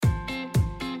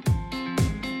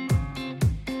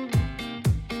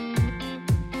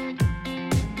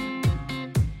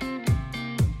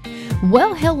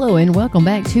Well, hello and welcome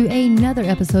back to another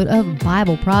episode of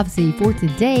Bible Prophecy for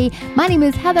today. My name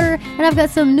is Heather and I've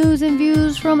got some news and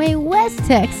views from a West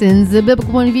Texans, the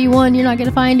biblical point of view one you're not going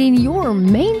to find in your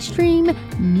mainstream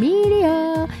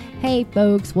media. Hey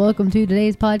folks, welcome to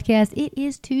today's podcast. It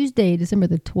is Tuesday, December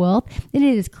the 12th, and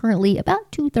it is currently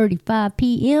about 2:35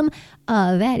 p.m.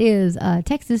 That is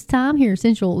Texas time here,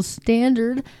 Central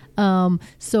Standard.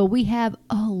 So we have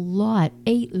a lot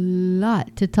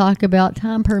to talk about,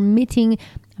 time permitting. I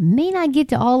may not get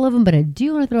to all of them, but I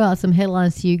do want to throw out some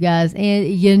headlines to you guys. And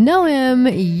you know him,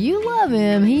 you love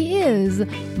him. He is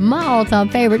my all-time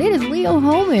favorite. It is Leo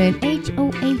Hohmann,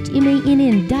 HOHMANN.com.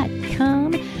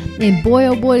 And boy,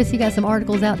 oh boy, does he got some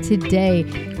articles out today.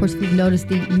 Of course, if you've noticed,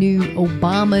 the new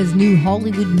Obama's new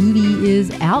Hollywood movie is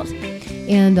out.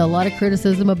 And a lot of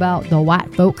criticism about the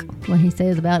white folk, what he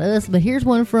says about us. But here's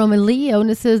one from Leo, and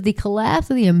it says, the collapse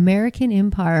of the American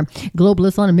empire.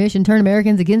 Globalists on a mission turn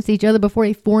Americans against each other before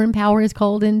a foreign power is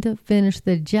called in to finish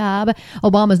the job.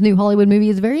 Obama's new Hollywood movie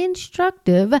is very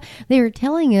instructive. They are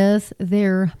telling us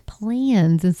their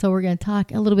plans. And so we're going to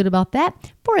talk a little bit about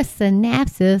that. For a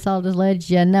synopsis, I'll just let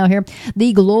you know here.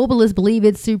 The globalists believe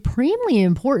it's supremely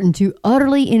important to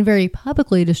utterly and very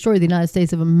publicly destroy the United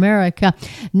States of America.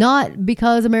 Not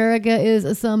because America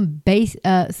is some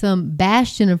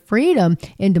bastion of freedom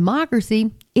and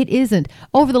democracy. It isn't.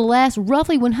 Over the last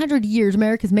roughly 100 years,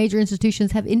 America's major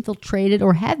institutions have infiltrated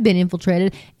or have been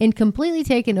infiltrated and completely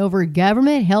taken over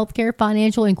government, healthcare,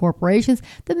 financial, and corporations,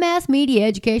 the mass media,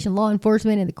 education, law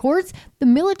enforcement, and the courts, the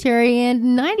military,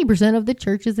 and 90% of the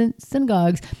churches and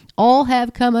synagogues. All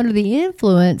have come under the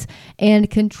influence and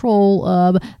control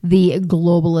of the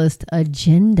globalist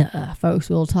agenda. Folks,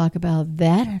 we'll talk about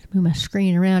that. I have to move my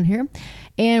screen around here.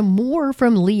 And more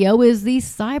from Leo is the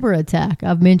cyber attack.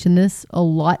 I've mentioned this a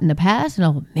lot in the past, and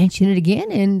I'll mention it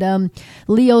again. And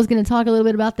Leo is going to talk a little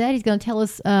bit about that. He's going to tell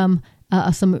us some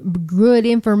good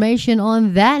information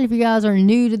on that. If you guys are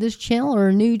new to this channel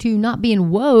or new to not being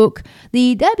woke,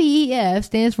 the WEF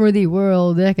stands for the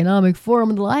World Economic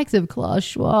Forum, the likes of Klaus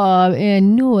Schwab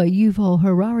and Noah Yuval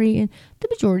Harari and the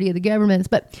majority of the governments.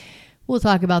 But we'll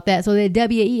talk about that. So the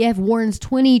WEF warns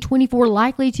 2024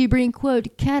 likely to bring,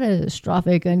 quote,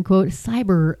 catastrophic, unquote,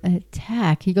 cyber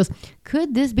attack. He goes,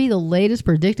 could this be the latest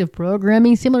predictive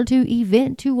programming similar to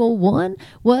Event 201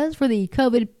 was for the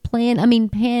COVID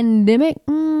pandemic?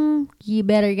 You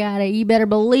better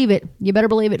believe it. You better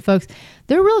believe it, folks.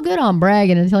 They're real good on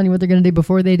bragging and telling you what they're going to do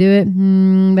before they do it.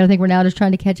 But I think we're now just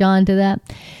trying to catch on to that.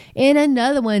 And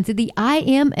another one, so the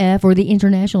IMF, or the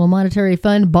International Monetary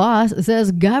Fund boss,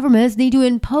 says governments need to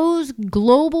impose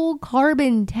global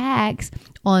carbon tax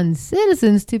on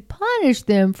citizens to punish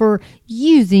them for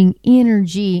using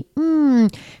energy.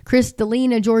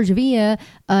 Kristalina Georgieva,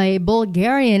 a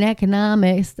Bulgarian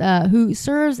economist who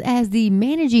serves as the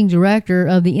managing director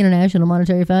of the International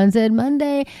Monetary Fund, said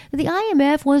Monday that the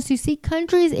IMF wants to see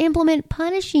countries implement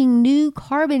punishing new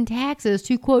carbon taxes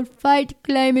to, quote, fight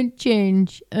climate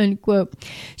change, unquote.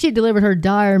 She delivered her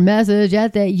dire message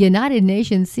at the United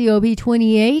Nations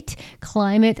COP28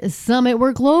 Climate Summit,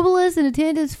 where globalists in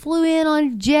attendance flew in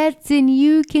on jets, and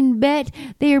you can bet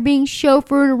they are being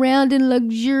chauffeured around in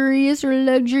luxurious or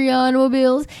luxury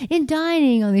automobiles and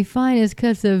dining on the finest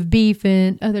cuts of beef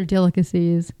and other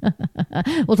delicacies.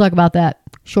 We'll talk about that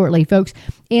shortly, folks.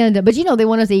 And but you know they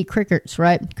want us to eat crickets,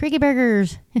 right? Cricket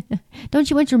burgers. Don't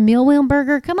you want your mealworm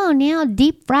burger? Come on now,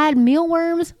 deep fried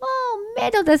mealworms. Oh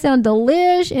man, don't that sound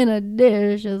delish in a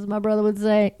dish, as my brother would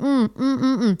say.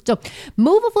 So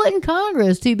move afoot in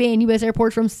Congress to ban U.S.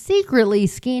 airports from secretly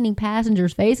scanning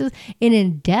passengers' faces and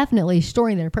indefinitely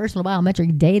storing their personal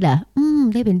biometric data.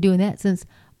 They've been doing that since,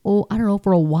 I don't know,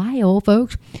 for a while,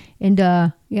 folks. And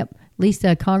at least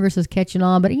Congress is catching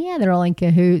on. But yeah, they're all in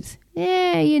cahoots.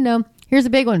 Yeah, you know. Here's a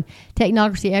big one.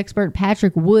 Technocracy expert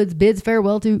Patrick Woods bids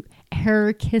farewell to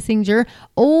Henry Kissinger.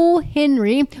 Oh,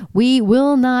 Henry, we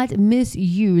will not miss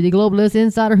you. The globalist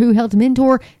insider who helped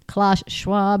mentor Klaus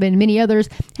Schwab and many others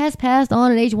has passed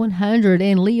on at age 100,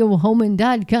 and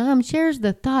LeoHohmann.com shares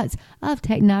the thoughts of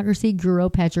technocracy guru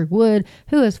Patrick Wood,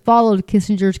 who has followed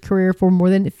Kissinger's career for more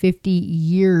than 50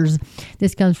 years.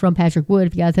 This comes from Patrick Wood.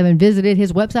 If you guys haven't visited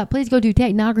his website, please go to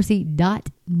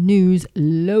technocracy.news.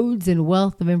 Loads and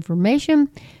wealth of information.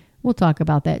 We'll talk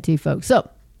about that too, folks. So,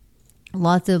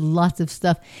 lots of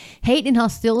stuff. Hate and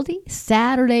hostility.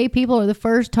 Saturday, people are the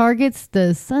first targets.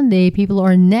 The Sunday, people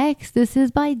are next. This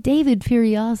is by David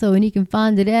Furioso, and you can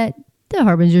find it at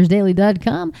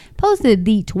theharbingersdaily.com. Posted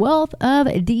the 12th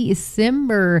of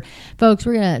December. Folks,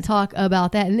 we're going to talk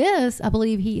about that. And this, I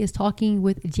believe he is talking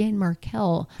with Jan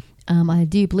Markell I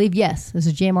do believe, yes, this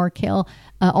is Jan Markell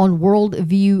on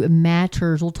Worldview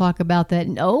Matters. We'll talk about that.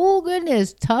 And oh,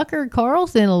 goodness, Tucker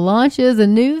Carlson launches a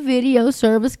new video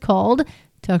service called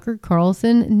Tucker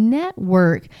Carlson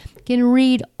Network. You can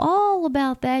read all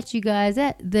about that, you guys,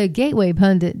 at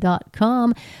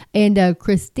thegatewaypundit.com. And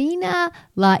Christina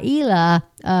Laila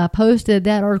posted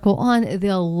that article on the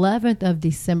 11th of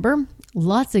December.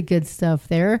 Lots of good stuff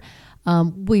there.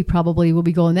 We probably will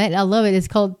be going that. I love it. It's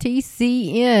called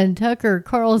TCN, Tucker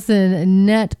Carlson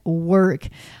Network.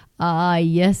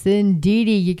 Yes,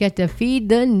 indeedy. You get to feed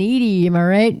the needy. Am I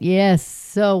right? Yes.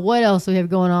 So what else do we have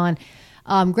going on?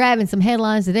 Grabbing some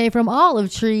headlines today from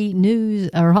Olive Tree News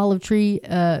or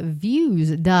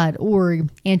olivetreeviews.org.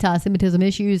 Anti-Semitism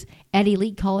issues at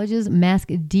elite colleges mask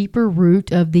deeper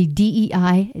root of the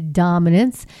DEI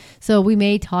dominance. So we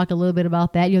may talk a little bit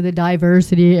about that. The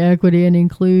diversity, equity, and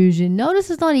inclusion. Notice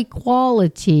it's not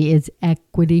equality, it's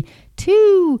equity.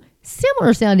 Two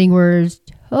similar sounding words,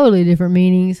 totally different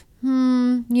meanings.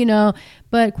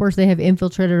 But of course they have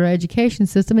infiltrated our education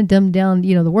system and dumbed down,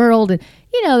 the world. And,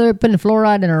 they're putting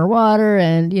fluoride in our water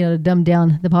and, to dumb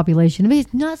down the population. I mean,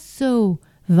 it's not so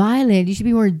violent. You should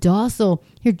be more docile.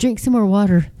 Here, drink some more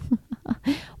water.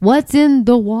 What's in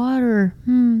the water?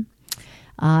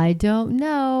 I don't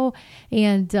know.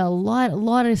 And a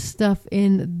lot of stuff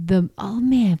in the,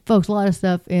 folks, a lot of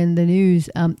stuff in the news,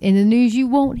 in the news you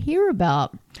won't hear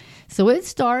about. So it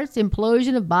starts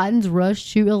implosion of Biden's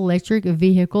rush to electric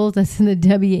vehicles. That's in the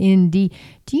WND.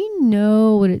 Do you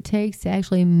know what it takes to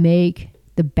actually make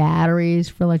the batteries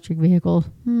for electric vehicles?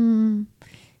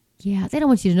 Yeah, they don't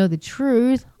want you to know the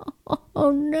truth.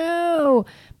 Oh, no.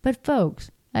 But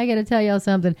folks, I got to tell y'all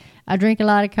something. I drink a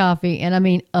lot of coffee, and I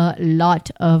mean a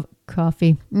lot of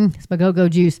coffee. It's my go-go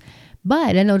juice.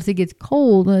 But I noticed it gets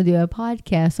cold when I do a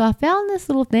podcast. So I found this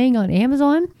little thing on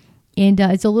Amazon. And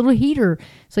it's a little heater.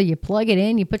 So you plug it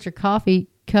in, you put your coffee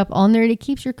cup on there, and it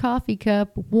keeps your coffee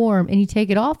cup warm. And you take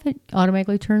it off, it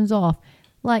automatically turns off.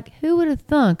 Like, who would have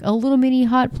thunk? A little mini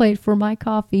hot plate for my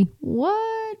coffee.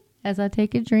 What? As I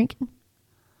take a drink.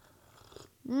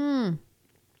 It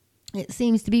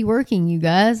seems to be working, you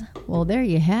guys. Well, there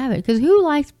you have it. Because who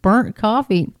likes burnt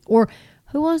coffee? Or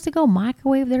who wants to go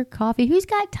microwave their coffee? Who's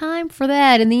got time for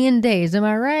that in the end days? Am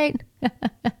I right?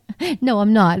 No,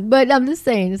 I'm not. But I'm just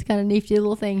saying, it's kind of nifty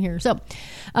little thing here. So,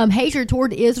 hatred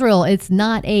toward Israel, it's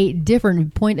not a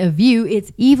different point of view.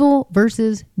 It's evil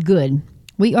versus good.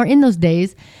 We are in those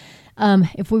days.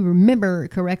 If we remember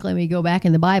correctly, when we go back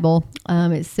in the Bible,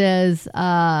 it says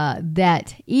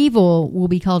that evil will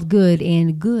be called good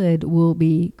and good will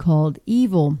be called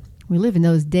evil. We live in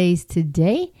those days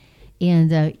today.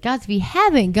 And guys, if you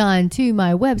haven't gone to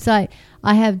my website,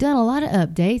 I have done a lot of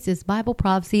updates. It's Bible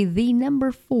Prophecy, the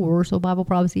number 4. So Bible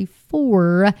Prophecy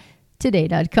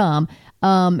 4today.com.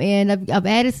 And I've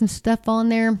added some stuff on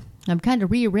there. I'm kind of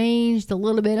rearranged a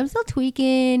little bit. I'm still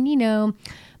tweaking,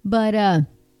 But the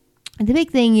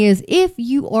big thing is, if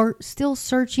you are still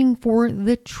searching for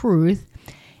the truth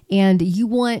and you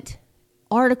want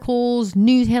articles,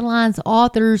 news headlines,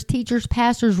 authors, teachers,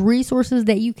 pastors, resources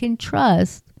that you can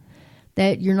trust,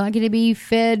 that you're not going to be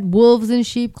fed wolves in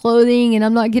sheep clothing, and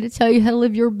I'm not going to tell you how to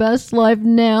live your best life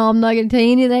now. I'm not going to tell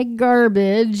you any of that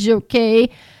garbage, okay?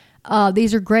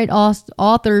 These are great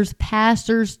authors,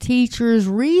 pastors, teachers,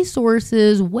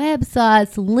 resources,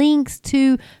 websites, links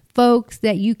to folks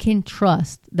that you can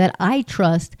trust, that I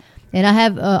trust. And I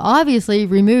have obviously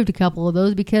removed a couple of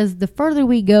those because the further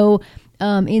we go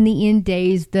in the end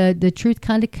days, the truth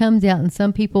kind of comes out, and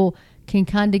some people can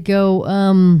kind of go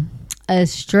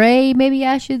astray, maybe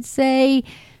I should say,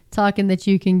 talking that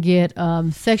you can get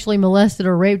sexually molested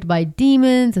or raped by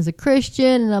demons as a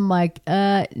Christian. And I'm like,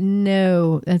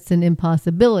 no, that's an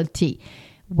impossibility.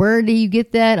 Where do you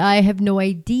get that? I have no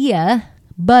idea.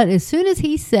 But as soon as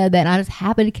he said that, I just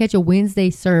happened to catch a Wednesday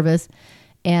service,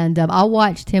 and I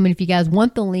watched him. And if you guys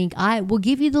want the link, I will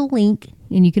give you the link,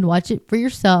 and you can watch it for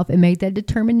yourself and make that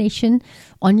determination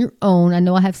on your own. I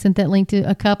know I have sent that link to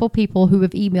a couple people who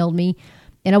have emailed me.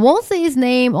 And I won't say his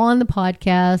name on the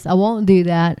podcast. I won't do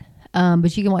that.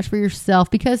 But you can watch for yourself,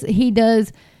 because he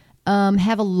does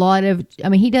have a lot of,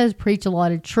 he does preach a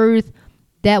lot of truth.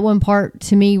 That one part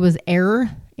to me was error.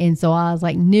 And so I was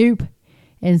like, nope.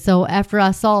 And so after I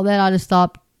saw that, I just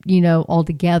stopped,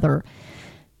 altogether.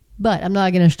 But I'm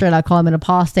not going to straight out call him an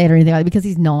apostate or anything like that, because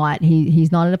he's not.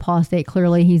 He's not an apostate.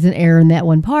 Clearly, he's an error in that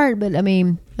one part. But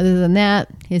other than that,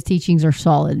 his teachings are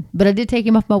solid. But I did take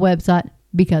him off my website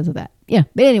because of that. Yeah.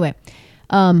 But anyway,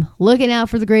 looking out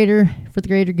for the greater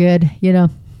good,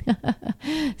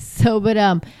 But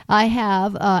I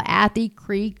have Athy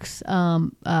Creek's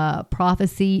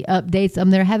prophecy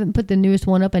updates. There, I haven't put the newest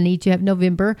one up. I need to have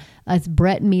November. It's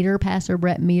Brett Meter. Pastor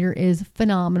Brett Meter is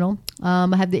phenomenal.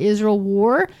 I have the Israel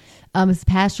War. It's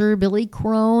Pastor Billy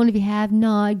Crone. If you have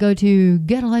not, go to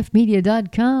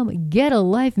getalifemedia.com,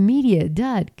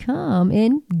 getalifemedia.com,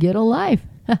 and get a life.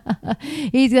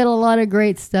 He's got a lot of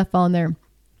great stuff on there.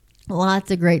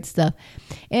 Lots of great stuff.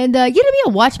 And get to be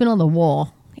a watchman on the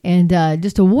wall. And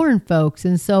just to warn folks.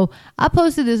 And so I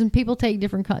posted this, and people take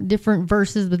different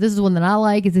verses, but this is one that I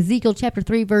like. It's Ezekiel chapter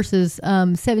 3, verses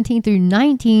 17 through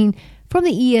 19 from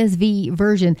the ESV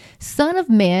version. Son of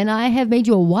man, I have made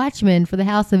you a watchman for the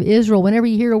house of Israel. Whenever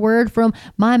you hear a word from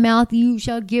my mouth, you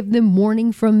shall give them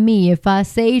warning from me. If I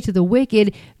say to the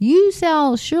wicked, you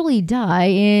shall surely die,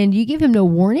 and you give him no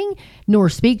warning, nor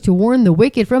speak to warn the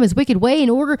wicked from his wicked way in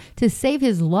order to save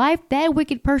his life, that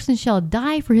wicked person shall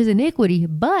die for his iniquity,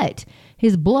 but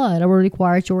his blood I will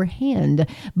require at your hand.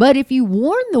 But if you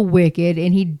warn the wicked,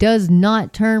 and he does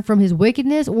not turn from his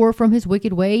wickedness or from his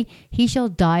wicked way, he shall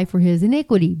die for his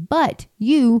iniquity, but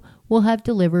you will have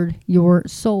delivered your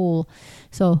soul.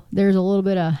 So there's a little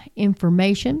bit of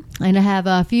information. And I have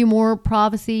a few more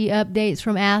prophecy updates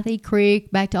from Athy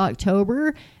Creek back to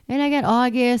October. And I got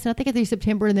August. I think I threw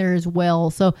September in there as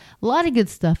well. So a lot of good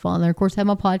stuff on there. Of course, I have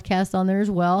my podcast on there as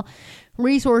well.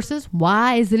 Resources.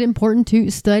 Why is it important to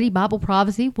study Bible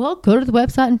prophecy? Well, go to the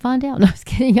website and find out. No, I was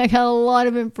kidding. I got a lot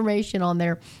of information on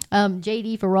there.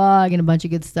 J.D. Farag and a bunch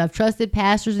of good stuff. Trusted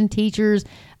pastors and teachers.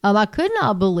 I could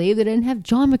not believe they didn't have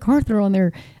John MacArthur on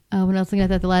there when I was looking at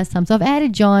that the last time. So I've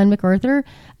added John MacArthur,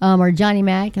 or Johnny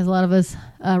Mac, as a lot of us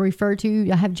refer to.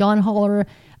 I have John Holler, a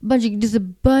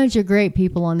bunch of great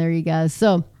people on there, you guys.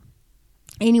 So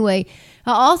anyway,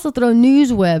 I also throw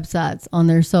news websites on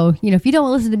there. So, if you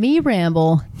don't listen to me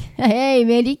ramble, hey,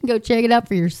 man, you can go check it out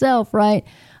for yourself, right?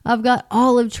 I've got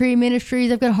Olive Tree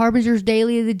Ministries. I've got Harbinger's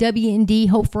Daily, the W&D,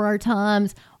 Hope for Our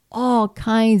Times, all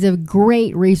kinds of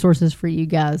great resources for you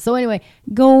guys. So anyway,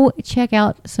 go check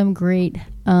out some great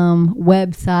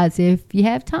websites if you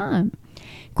have time.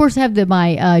 Of course, I have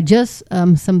my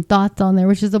some thoughts on there,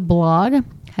 which is a blog. I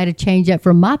had to change that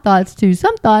from my thoughts to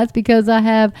some thoughts because I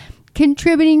have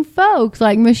contributing folks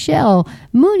like Michelle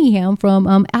Mooneyham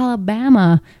from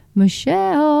Alabama.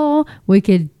 Michelle, we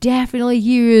could definitely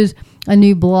use a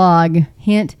new blog.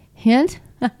 Hint, hint.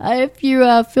 If you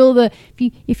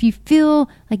if you feel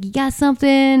like you got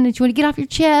something that you want to get off your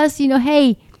chest,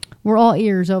 hey, we're all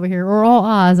ears over here, or all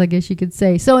eyes, I guess you could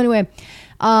say. So anyway,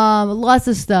 lots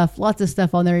of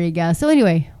stuff on there, you guys. So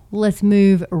anyway, let's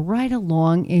move right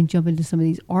along and jump into some of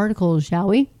these articles, shall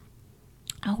we?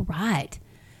 All right.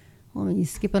 Let me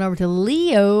skip on over to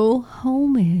Leo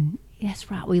Holman. That's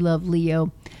right, we love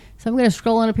Leo. So I'm going to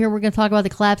scroll on up here. We're going to talk about the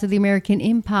collapse of the American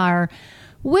empire,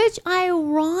 which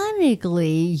ironically,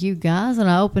 you guys, and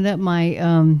I opened up my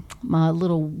my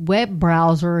little web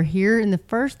browser here, and the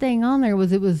first thing on there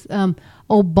was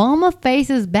Obama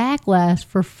faces backlash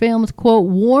for film's, quote,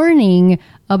 warning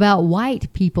about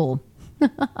white people.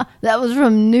 That was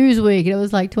from Newsweek, and it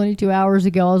was like 22 hours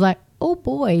ago. I was like, oh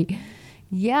boy.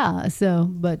 Yeah, so,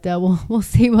 but we'll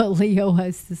see what Leo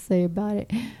has to say about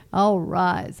it. All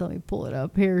right, so let me pull it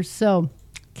up here. So,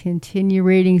 continue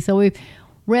reading. So, we've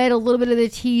read a little bit of the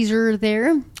teaser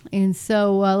there, and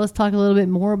so let's talk a little bit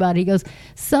more about it. He goes,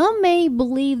 some may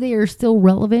believe they are still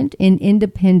relevant and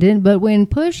independent, but when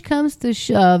push comes to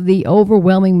shove, the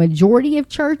overwhelming majority of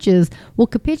churches will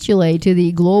capitulate to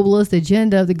the globalist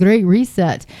agenda of the Great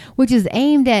Reset, which is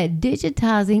aimed at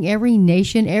digitizing every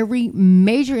nation, every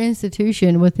major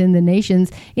institution within the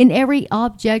nations, in every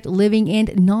object living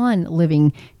and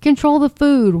non-living. Control the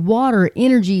food, water,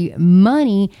 energy,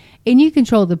 money, and you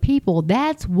control the people.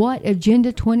 That's what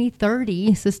Agenda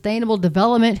 2030, Sustainable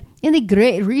Development, and the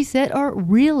Great Reset are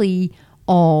really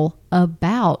all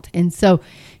about. And so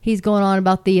he's going on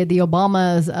about the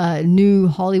Obama's new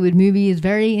Hollywood movie is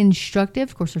very instructive.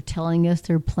 Of course, they're telling us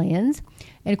their plans.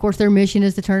 And, of course, their mission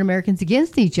is to turn Americans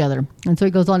against each other. And so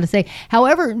he goes on to say,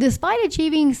 however, despite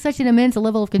achieving such an immense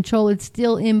level of control, it's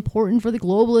still important for the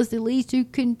globalist elites to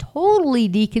totally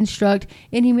deconstruct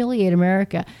and humiliate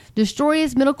America, destroy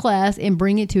its middle class, and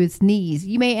bring it to its knees.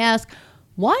 You may ask,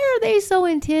 why are they so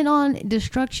intent on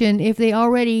destruction if they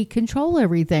already control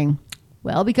everything?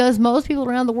 Well, because most people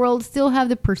around the world still have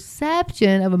the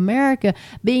perception of America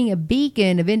being a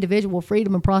beacon of individual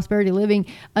freedom and prosperity living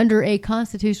under a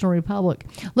constitutional republic.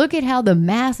 Look at how the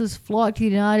masses flock to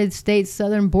the United States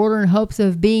southern border in hopes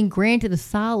of being granted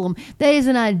asylum. That is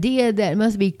an idea that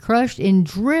must be crushed and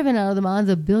driven out of the minds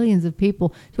of billions of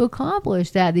people. To accomplish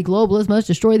that, the globalists must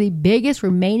destroy the biggest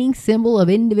remaining symbol of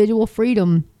individual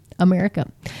freedom,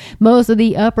 America. Most of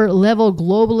the upper-level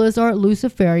globalists are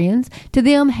Luciferians. To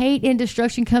them, hate and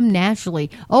destruction come naturally.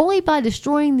 Only by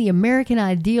destroying the American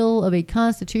ideal of a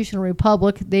constitutional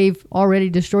republic, they've already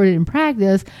destroyed it in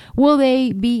practice, will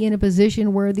they be in a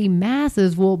position where the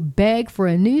masses will beg for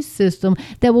a new system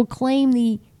that will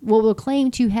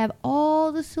claim to have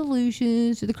all the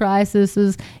solutions to the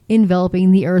crises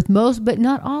enveloping the earth. Most, but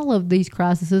not all of these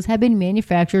crises have been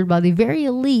manufactured by the very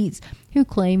elites who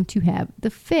claim to have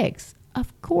the fix.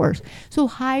 Of course. So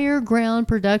Higher Ground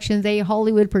Productions, a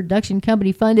Hollywood production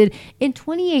company funded in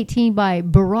 2018 by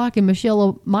Barack and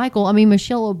Michelle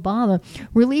Obama,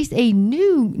 released a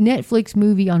new Netflix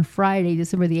movie on Friday,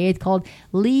 December the 8th, called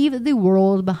Leave the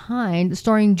World Behind,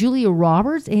 starring Julia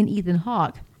Roberts and Ethan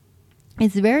Hawke.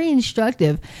 It's very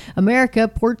instructive. America,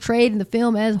 portrayed in the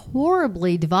film as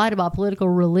horribly divided by political,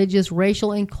 religious,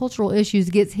 racial, and cultural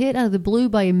issues, gets hit out of the blue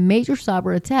by a major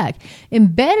cyber attack.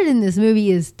 Embedded in this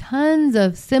movie is tons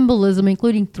of symbolism,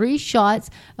 including 3 shots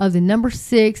of the number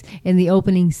 6 in the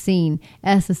opening scene.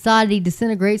 As society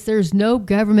disintegrates, there's no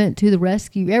government to the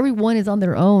rescue. Everyone is on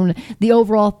their own. The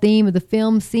overall theme of the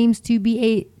film seems to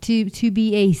be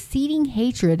a seething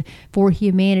hatred for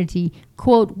humanity.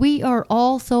 Quote, "We are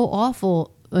all so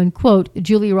awful," unquote,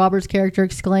 Julia Roberts' character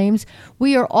exclaims.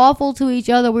 "We are awful to each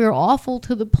other. We are awful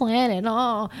to the planet.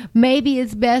 Oh, maybe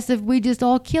it's best if we just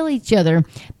all kill each other."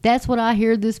 That's what I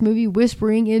hear this movie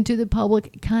whispering into the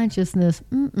public consciousness.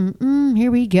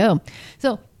 Here we go.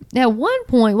 So, at one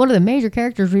point, one of the major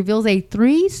characters reveals a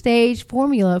 3-stage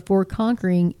formula for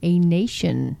conquering a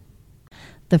nation.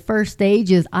 The first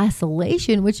stage is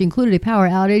isolation, which included a power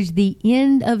outage, the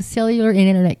end of cellular and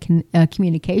internet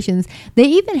communications. They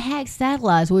even hacked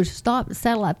satellites, which stopped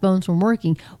satellite phones from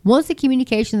working. Once the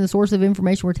communication and the source of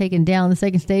information were taken down, the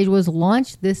second stage was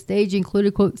launched. This stage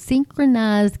included, quote,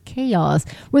 synchronized chaos,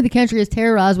 where the country is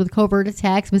terrorized with covert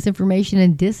attacks, misinformation,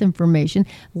 and disinformation.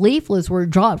 Leaflets were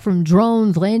dropped from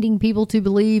drones, leading people to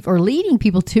believe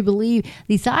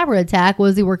the cyber attack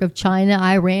was the work of China,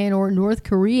 Iran, or North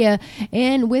Korea,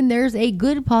 and when there's a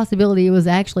good possibility it was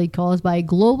actually caused by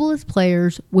globalist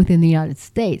players within the United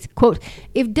States. Quote,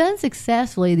 "If done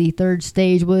successfully, the third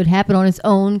stage would happen on its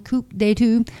own, coup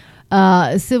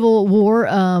d'etat, civil war,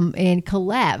 and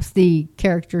collapse," the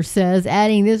character says,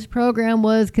 adding this program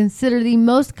was considered the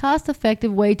most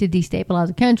cost-effective way to destabilize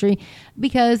a country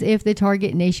because if the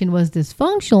target nation was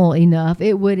dysfunctional enough,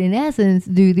 it would in essence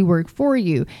do the work for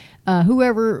you.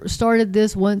 Whoever started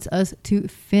this wants us to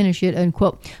finish it,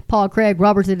 unquote. Paul Craig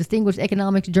Roberts, a distinguished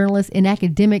economics journalist and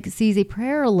academic, sees a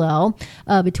parallel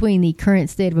between the current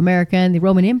state of America and the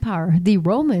Roman Empire. The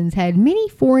Romans had many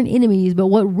foreign enemies, but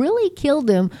what really killed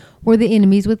them were the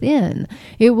enemies within.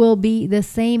 It will be the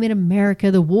same in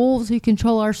America. The wolves who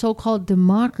control our so-called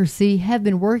democracy have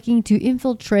been working to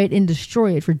infiltrate and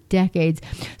destroy it for decades.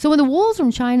 So when the wolves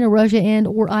from China, Russia, and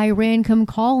or Iran come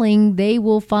calling, they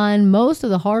will find most of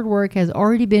the hard work has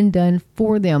already been done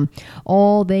for them.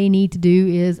 All they need to do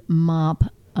is mop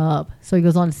up. So he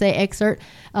goes on to say, excerpt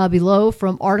below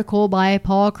from article by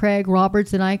Paul Craig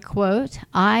Roberts, and I quote,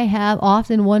 "I have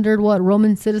often wondered what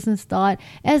Roman citizens thought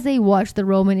as they watched the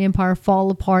Roman Empire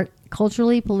fall apart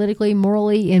culturally, politically,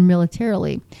 morally, and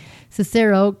militarily.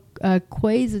 Cicero,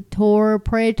 Quaestor,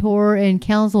 Praetor, and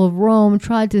Council of Rome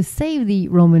tried to save the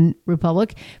Roman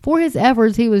Republic. For his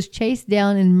efforts, he was chased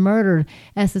down and murdered.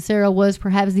 As Cicero was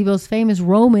perhaps the most famous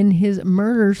Roman, his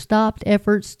murder stopped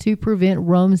efforts to prevent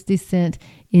Rome's descent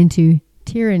into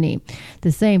tyranny."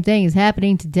 The same thing is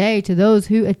happening today to those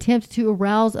who attempt to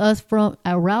arouse us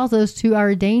to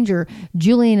our danger.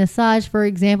 Julian Assange, for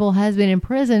example, has been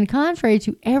imprisoned contrary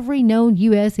to every known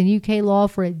U.S. and U.K. law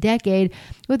for a decade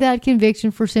without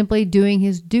conviction for simply doing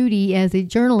his duty as a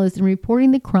journalist and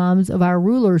reporting the crimes of our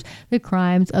rulers, the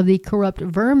crimes of the corrupt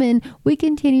vermin we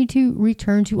continue to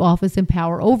return to office and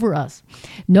power over us.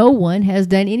 No one has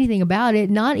done anything about it,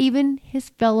 not even his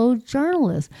fellow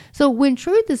journalists. So when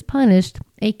truth is punished,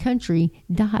 a country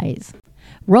dies.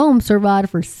 Rome survived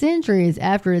for centuries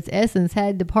after its essence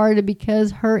had departed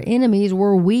because her enemies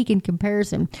were weak in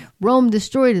comparison. Rome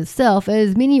destroyed itself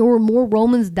as many or more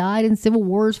Romans died in civil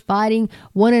wars fighting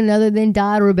one another than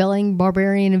died rebelling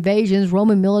barbarian invasions.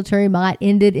 Roman military might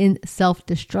ended in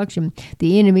self-destruction.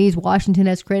 The enemies Washington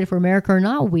has created for America are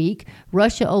not weak.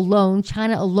 Russia alone,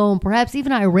 China alone, perhaps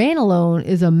even Iran alone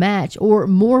is a match or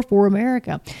more for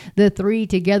America. The three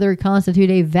together constitute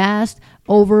a vast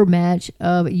overmatch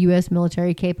of U.S.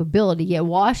 military capability. Yet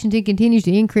Washington continues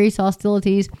to increase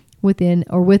hostilities with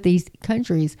these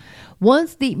countries.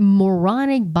 Once the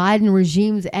moronic Biden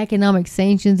regime's economic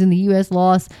sanctions and the U.S.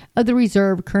 loss of the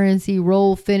reserve currency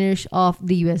roll finish off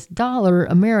the U.S. dollar,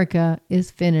 America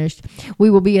is finished. We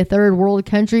will be a third world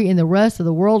country and the rest of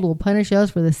the world will punish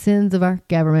us for the sins of our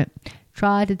government.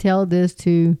 Try to tell this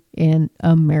to an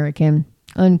American.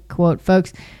 Unquote,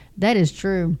 folks. That is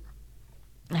true.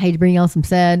 I hate to bring y'all some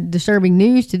sad, disturbing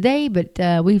news today, but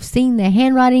we've seen the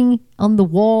handwriting on the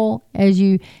wall, as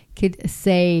you could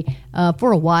say,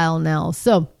 for a while now.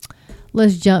 So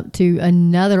let's jump to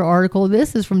another article.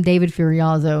 This is from David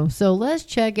Furiazo. So let's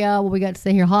check out what we got to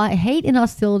say here. Hate and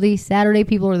hostility. Saturday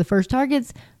people are the first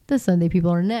targets. The Sunday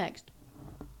people are next.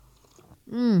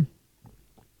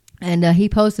 And he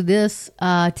posted this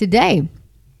today,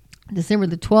 December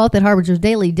the 12th at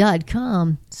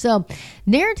HarbingersDaily.com. So,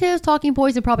 narratives, talking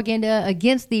points, and propaganda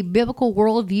against the biblical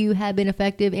worldview have been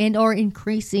effective and are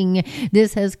increasing.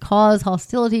 This has caused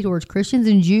hostility towards Christians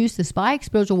and Jews to spike.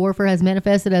 Spiritual warfare has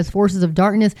manifested as forces of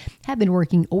darkness have been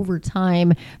working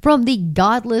overtime. From the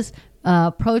godless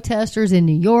protesters in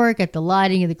New York at the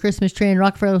lighting of the Christmas tree in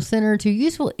Rockefeller Center to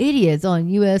useful idiots on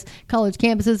U.S. college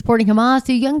campuses supporting Hamas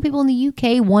to young people in the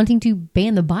U.K. wanting to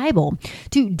ban the Bible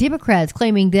to Democrats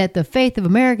claiming that the faith of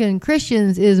American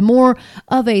Christians is more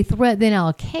of a threat than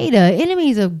Al-Qaeda.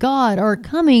 Enemies of God are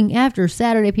coming after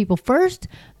Saturday people first,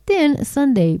 then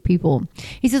Sunday people.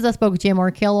 He says, I spoke with Jan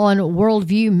Markell on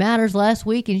Worldview Matters last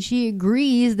week, and she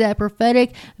agrees that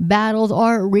prophetic battles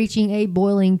are reaching a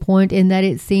boiling point and that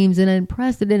it seems an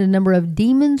unprecedented number of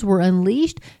demons were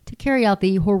unleashed to carry out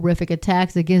the horrific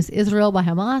attacks against Israel by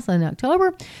Hamas in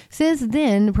October. Since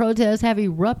then, protests have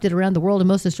erupted around the world and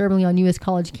most disturbingly on U.S.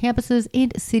 college campuses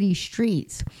and city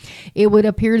streets. It would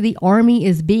appear the army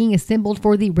is being assembled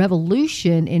for the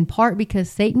revolution, in part because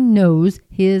Satan knows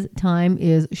his time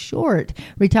is short.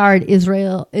 Retired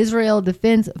Israel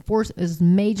Defense Forces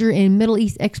Major and Middle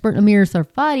East expert Amir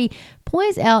Sarfati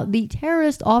points out the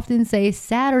terrorists often say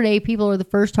Saturday people are the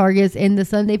first targets and the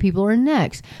Sunday people are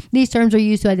next. These terms are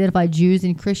used to identify Jews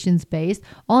and Christians based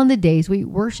on the days we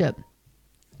worship.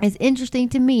 It's interesting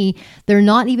to me, they're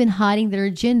not even hiding their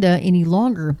agenda any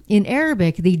longer. In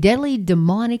Arabic, the deadly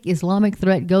demonic Islamic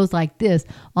threat goes like this.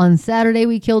 On Saturday,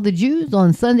 we kill the Jews.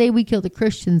 On Sunday, we kill the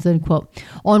Christians, unquote.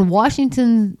 On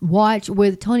Washington Watch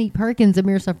with Tony Perkins,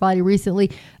 Amir Sarfati recently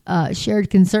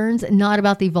shared concerns not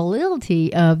about the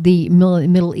volatility of the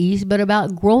Middle East, but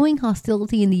about growing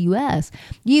hostility in the U.S.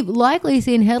 You've likely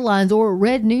seen headlines or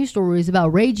read news stories about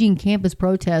raging campus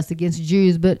protests against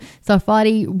Jews, but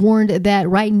Sarfati warned that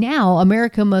right now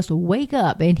America must wake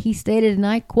up, and he stated, and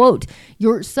I quote,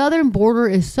 "Your southern border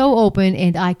is so open,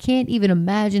 and I can't even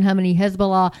imagine how many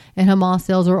Hezbollah and Hamas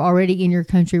cells are already in your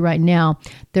country right now.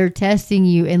 They're testing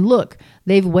you, and look,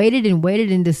 they've waited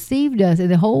and deceived us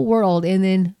and the whole world, and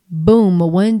then boom,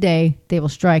 one day they will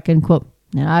strike," unquote.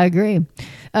 And I agree.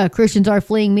 Christians are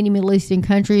fleeing many Middle Eastern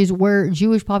countries where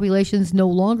Jewish populations no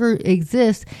longer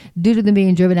exist due to them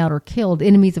being driven out or killed.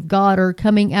 Enemies of God are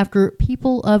coming after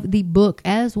people of the book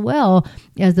as well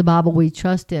as the Bible we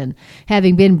trust in.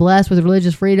 Having been blessed with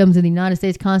religious freedoms in the United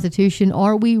States Constitution,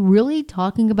 are we really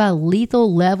talking about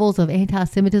lethal levels of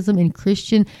anti-Semitism and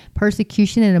Christian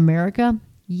persecution in America?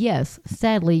 Yes,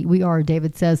 sadly, we are,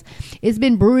 David says. It's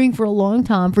been brewing for a long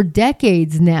time. For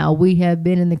decades now, we have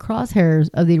been in the crosshairs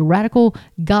of the radical,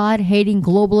 God-hating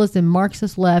globalist and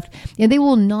Marxist left, and they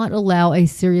will not allow a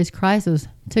serious crisis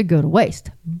to go to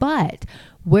waste. But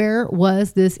where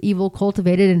was this evil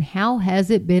cultivated, and how has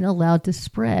it been allowed to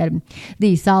spread?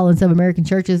 The silence of American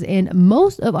churches and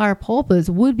most of our pulpits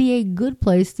would be a good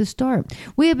place to start.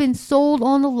 We have been sold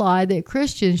on the lie that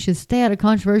Christians should stay out of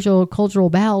controversial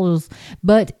cultural battles,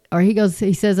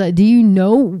 he says, do you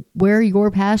know where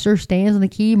your pastor stands on the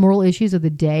key moral issues of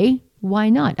the day? Why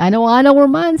not? I know where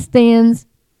mine stands.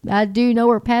 I do know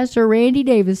where Pastor Randy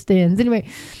Davis stands. Anyway,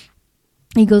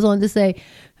 he goes on to say,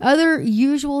 other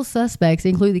usual suspects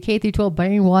include the K-12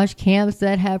 brainwash camps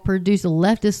that have produced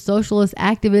leftist socialist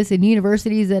activists and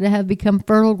universities that have become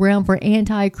fertile ground for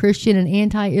anti-Christian and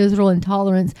anti-Israel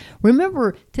intolerance.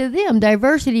 Remember, to them,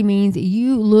 diversity means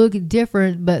you look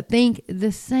different but think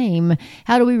the same.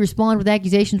 How do we respond with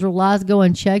accusations or lies go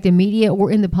unchecked in media or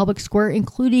in the public square,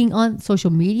 including on social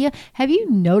media? Have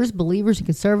you noticed believers and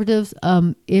conservatives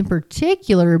in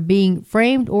particular being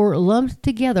framed or lumped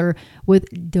together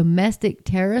with domestic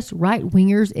terrorists terrorists,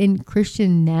 right-wingers, and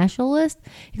Christian nationalists.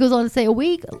 He goes on to say, a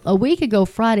week ago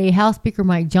Friday, House Speaker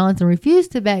Mike Johnson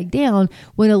refused to back down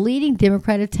when a leading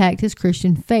Democrat attacked his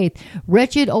Christian faith.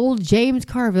 Wretched old James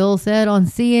Carville said on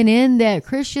CNN that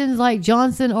Christians like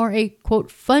Johnson are a, quote,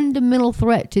 fundamental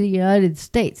threat to the United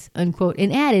States, unquote,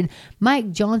 and added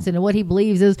Mike Johnson and what he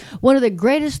believes is one of the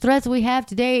greatest threats we have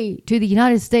today to the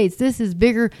United States. This is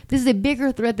a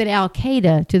bigger threat than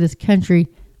Al-Qaeda to this country,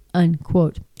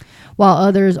 unquote. While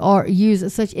others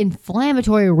use such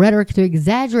inflammatory rhetoric to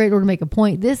exaggerate or to make a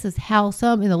point, this is how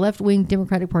some in the left-wing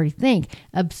Democratic Party think.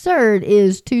 Absurd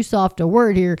is too soft a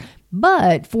word here,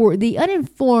 but for the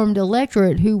uninformed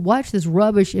electorate who watch this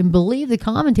rubbish and believe the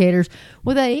commentators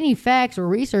without any facts or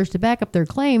research to back up their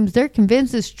claims, they're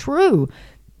convinced it's true.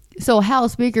 So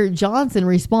House Speaker Johnson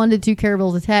responded to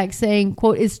Carville's attack saying,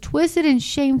 quote, it's twisted and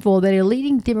shameful that a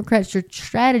leading Democrat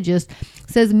strategist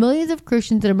says millions of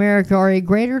Christians in America are a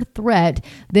greater threat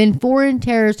than foreign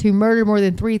terrorists who murdered more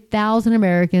than 3,000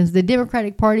 Americans. The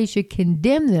Democratic Party should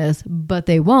condemn this, but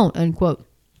they won't, unquote.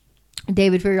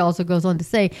 David Ferrier also goes on to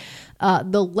say,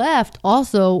 the left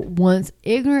also wants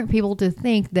ignorant people to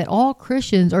think that all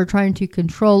Christians are trying to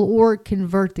control or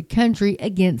convert the country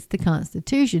against the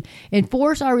Constitution and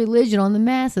force our religion on the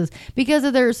masses. Because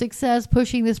of their success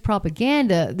pushing this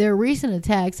propaganda, their recent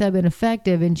attacks have been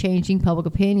effective in changing public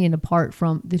opinion apart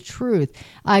from the truth.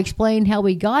 I explained how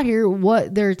we got here,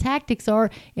 what their tactics are,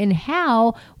 and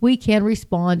how we can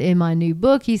respond in my new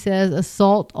book. He says,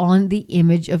 Assault on the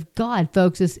Image of God.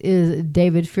 Folks, this is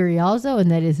David Furiazo, and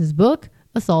that is his book,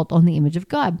 Assault on the Image of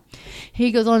God.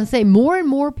 He goes on to say, more and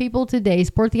more people today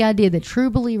support the idea that true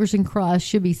believers in Christ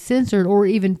should be censored or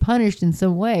even punished in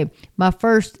some way. My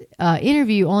first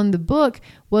interview on the book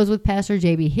was with Pastor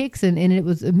J.B. Hickson, and it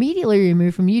was immediately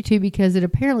removed from YouTube because it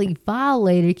apparently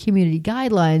violated community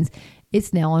guidelines.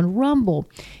 It's now on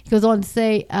Rumble. He goes on to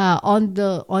say, on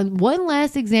one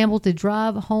last example to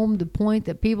drive home the point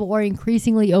that people are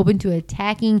increasingly open to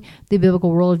attacking the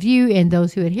biblical worldview and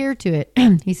those who adhere to it.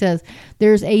 He says,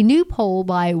 there's a new poll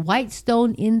by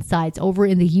Whitestone Insights over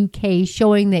in the UK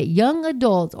showing that young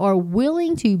adults are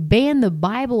willing to ban the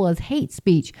Bible as hate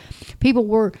speech. People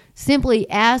were simply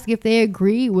asked if they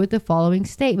agree with the following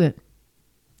statement.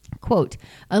 Quote,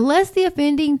 unless the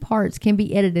offending parts can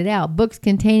be edited out, books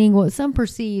containing what some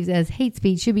perceive as hate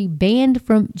speech should be banned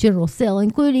from general sale,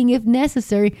 including, if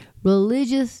necessary,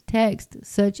 religious texts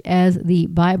such as the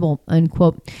Bible,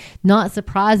 unquote. Not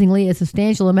surprisingly, a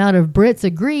substantial amount of Brits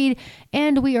agreed,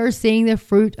 and we are seeing the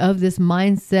fruit of this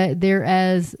mindset there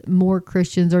as more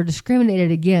Christians are discriminated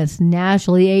against.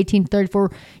 Nationally, 18 to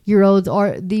 34-year-olds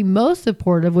are the most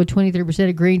supportive, with 23%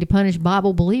 agreeing to punish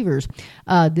Bible believers.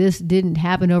 This didn't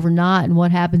happen overnight, and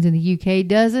what happens in the UK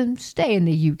doesn't stay in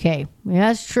the UK. Yeah,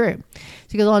 that's true. So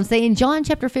he goes on to say, in John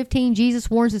chapter 15, Jesus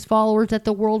warns his followers that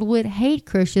the world would hate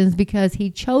Christians because he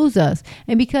chose us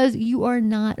and because you are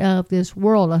not of this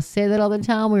world. I say that all the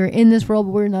time. We are in this world,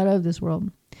 but we're not of this world.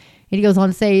 And he goes on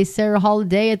to say, Sarah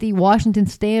Holiday at the Washington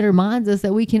Stand reminds us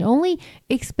that we can only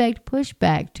expect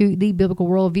pushback to the biblical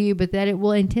worldview, but that it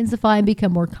will intensify and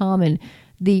become more common.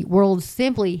 The world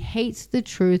simply hates the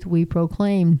truth we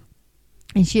proclaim.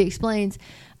 And she explains,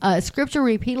 Scripture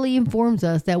repeatedly informs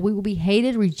us that we will be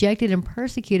hated, rejected, and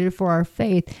persecuted for our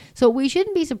faith, so we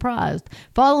shouldn't be surprised.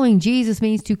 Following Jesus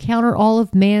means to counter all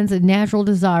of man's natural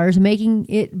desires, making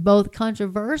it both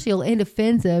controversial and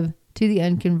offensive to the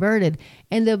unconverted.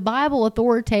 And the Bible,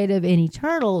 authoritative and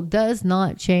eternal, does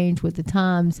not change with the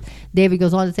times. David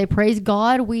goes on to say, praise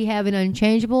God, we have an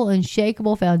unchangeable,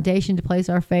 unshakable foundation to place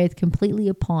our faith completely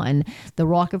upon, the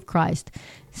rock of Christ.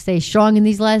 Stay strong in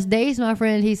these last days, my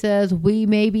friend. He says, we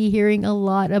may be hearing a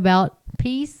lot about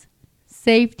peace,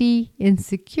 safety, and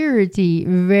security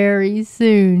very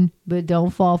soon, but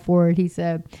don't fall for it, he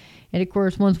said. And of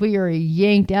course, once we are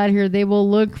yanked out here, they will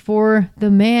look for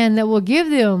the man that will give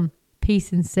them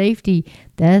peace and safety.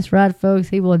 That's right, folks.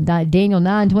 He will, Daniel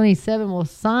 9:27 will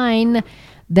sign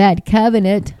that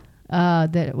covenant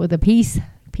that with a peace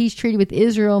treaty with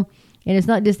Israel. And it's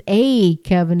not just a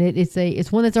covenant,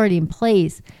 it's one that's already in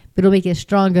place, but it'll make it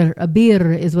stronger. A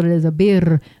bir is what it is. A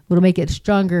bir will make it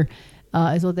stronger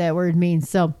is what that word means.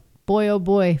 So, boy, oh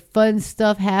boy, fun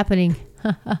stuff happening.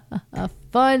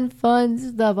 fun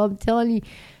stuff. I'm telling you.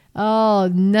 Oh,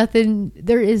 nothing.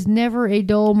 There is never a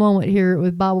dull moment here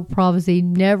with Bible prophecy.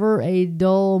 Never a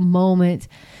dull moment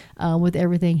with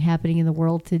everything happening in the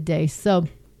world today. So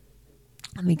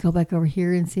let me go back over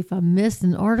here and see if I missed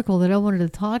an article that I wanted to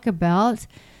talk about.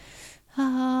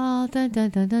 Ah, dun, dun,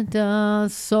 dun, dun, dun.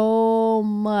 So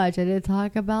much. I did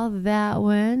talk about that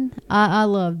one. I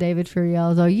love David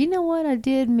Furiello. You know what I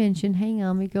did mention? Hang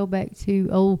on, let me go back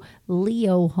to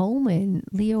Leo Holman.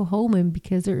 Leo Holman,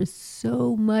 because there is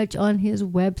so much on his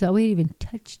website. We haven't even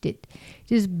touched it.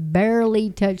 Just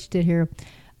barely touched it here.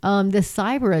 The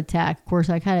cyber attack, of course,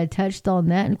 I kind of touched on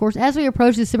that. And of course, as we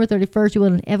approach December 31st, you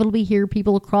will inevitably hear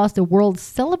people across the world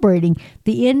celebrating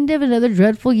the end of another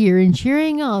dreadful year and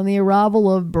cheering on the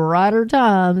arrival of brighter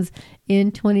times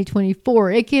in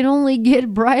 2024. It can only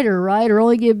get brighter, right? Or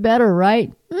only get better,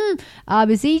 right? I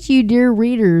beseech you, dear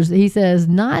readers, he says,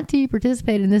 not to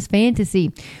participate in this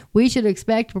fantasy. We should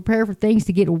expect to prepare for things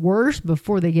to get worse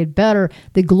before they get better.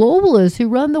 The globalists who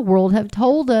run the world have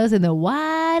told us in the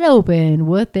wide open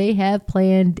what they have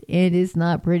planned, and it's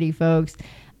not pretty, folks.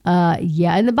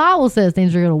 And the Bible says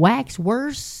things are going to wax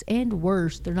worse and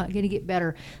worse. They're not going to get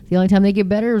better. The only time they get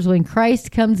better is when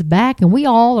Christ comes back and we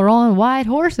all are on white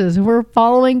horses and we're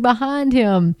following behind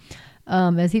him.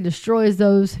 As he destroys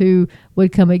those who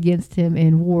would come against him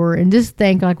in war. And just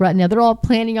think, like right now, they're all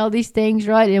planning all these things,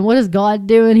 right? And what is God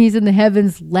doing? He's in the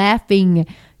heavens laughing.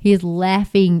 He is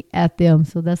laughing at them.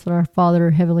 So that's what our Father,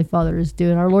 Heavenly Father, is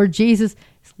doing. Our Lord Jesus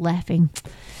is laughing.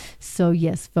 So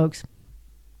yes, folks,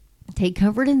 take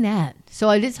comfort in that. So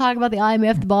I did talk about the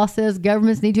IMF. The boss says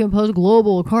governments need to impose a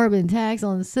global carbon tax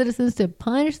on citizens to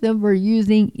punish them for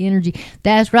using energy.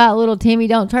 That's right, little Timmy.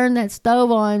 Don't turn that stove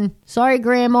on. Sorry,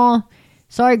 Grandma.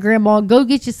 Go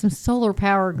get you some solar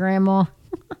power, Grandma.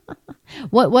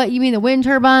 What? You mean the wind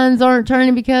turbines aren't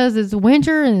turning because it's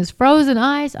winter and it's frozen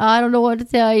ice? I don't know what to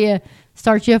tell you.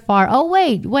 Start you a fire. Oh,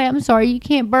 wait, I'm sorry. You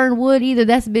can't burn wood either.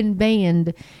 That's been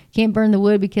banned. Can't burn the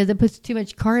wood because it puts too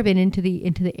much carbon into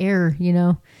the air, you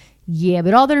know. Yeah,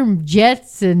 but all their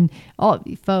jets and all,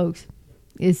 folks,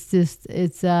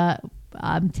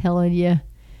 I'm telling you,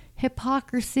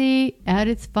 hypocrisy at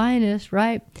its finest,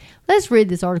 right? Let's read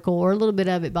this article or a little bit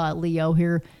of it by Leo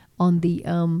here on the,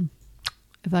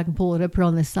 if I can pull it up here,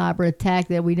 on the cyber attack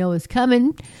that we know is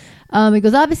coming.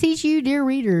 Because I beseech you, dear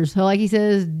readers, so like he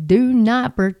says, do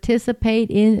not participate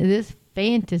in this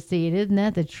fantasy. And isn't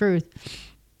that the truth?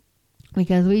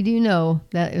 Because we do know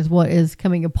that is what is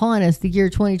coming upon us. The year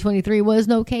 2023 was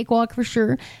no cakewalk for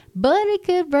sure, but it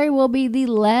could very well be the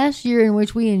last year in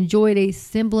which we enjoyed a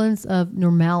semblance of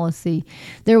normalcy.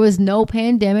 There was no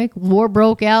pandemic. War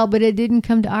broke out, but it didn't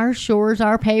come to our shores.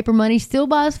 Our paper money still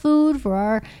buys food for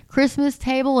our Christmas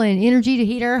table and energy to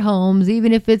heat our homes,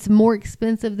 even if it's more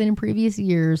expensive than in previous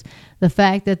years. The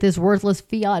fact that this worthless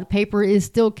fiat paper is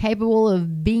still capable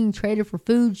of being traded for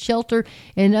food, shelter,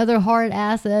 and other hard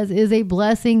assets is a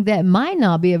blessing that might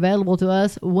not be available to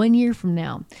us 1 year from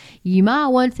now. You might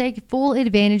want to take full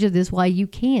advantage of this while you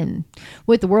can.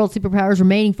 With the world superpowers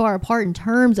remaining far apart in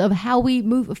terms of how we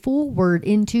move forward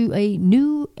into a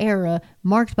new era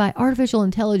marked by artificial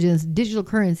intelligence, digital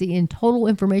currency, and total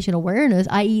information awareness,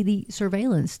 i.e. the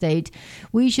surveillance state,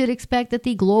 we should expect that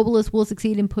the globalists will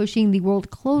succeed in pushing the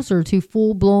world closer to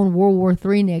full-blown World War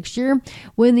III next year.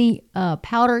 When the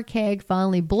powder keg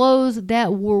finally blows,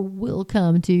 that war will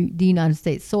come to the United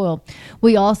States soil.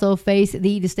 We also face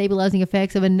the destabilizing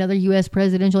effects of another U.S.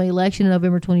 presidential election in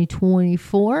November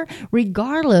 2024.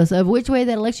 Regardless of which way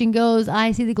that election goes,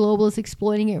 I see the globalists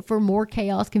exploiting it for more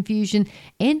chaos, confusion,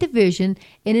 and division,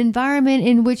 an environment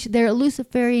in which their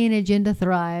Luciferian agenda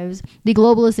thrives. The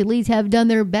globalist elites have done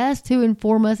their best to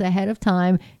inform us ahead of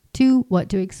time to what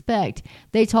to expect.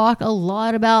 They talk a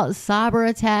lot about cyber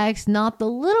attacks, not the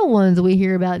little ones we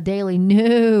hear about daily.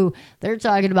 No, they're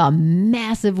talking about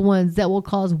massive ones that will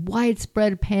cause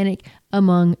widespread panic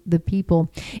among the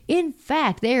people. In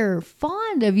fact, they're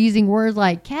fond of using words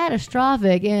like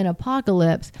catastrophic and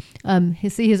apocalypse.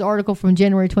 See his article from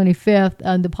January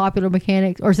 25th, the Popular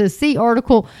Mechanics, or says see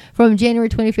article from January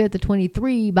 25th to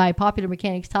 23 by Popular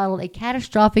Mechanics titled "A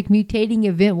Catastrophic Mutating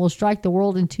Event Will Strike the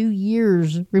World in 2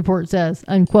 Years," report says,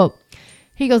 unquote.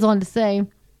 He goes on to say,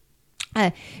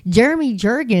 Jeremy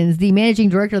Jurgens, the managing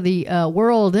director of the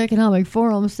World Economic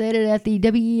Forum, stated at the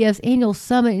WEF's annual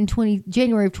summit in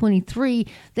January of 23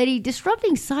 that a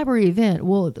disrupting cyber event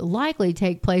will likely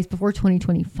take place before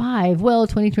 2025. Well,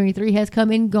 2023 has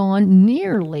come and gone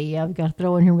nearly. I've got to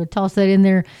throw in here, we'll toss that in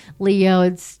there, Leo.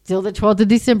 It's still the 12th of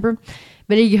December.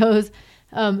 But he goes,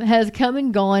 has come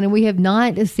and gone, and we have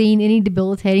not seen any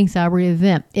debilitating cyber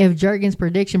event. If Jurgens'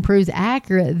 prediction proves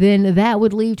accurate, then that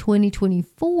would leave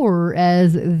 2024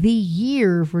 as the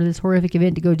year for this horrific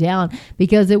event to go down,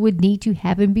 because it would need to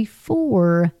happen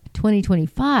before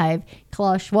 2025.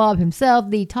 Klaus Schwab himself,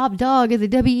 the top dog of the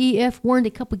WEF, warned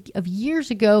a couple of years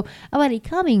ago about a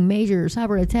coming major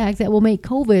cyber attack that will make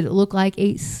COVID look like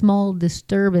a small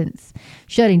disturbance,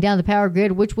 shutting down the power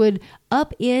grid, which would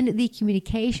upend the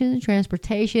communications,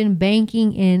 transportation,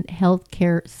 banking, and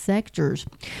healthcare sectors.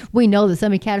 We know that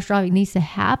something catastrophic needs to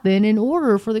happen in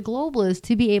order for the globalists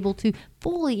to be able to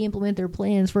fully implement their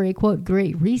plans for a, quote,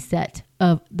 great reset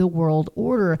of the world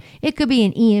order. It could be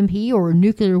an EMP or a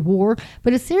nuclear war,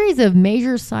 but a series of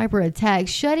major cyber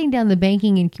attacks shutting down the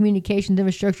banking and communications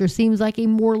infrastructure seems like a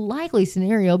more likely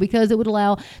scenario, because it would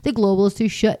allow the globalists to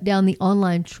shut down the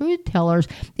online truth tellers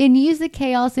and use the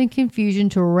chaos and confusion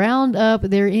to round up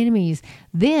their enemies.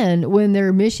 Then, when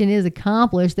their mission is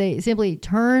accomplished, they simply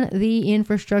turn the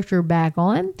infrastructure back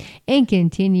on and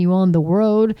continue on the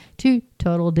road to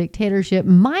total dictatorship,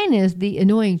 minus the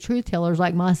annoying truth tellers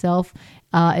like myself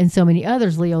and so many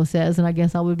others, Leo says. And I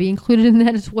guess I would be included in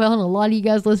that as well. And a lot of you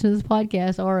guys listening to this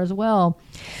podcast are as well.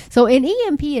 So an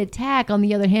EMP attack, on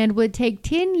the other hand, would take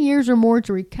 10 years or more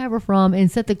to recover from and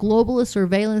set the globalist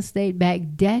surveillance state back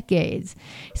decades.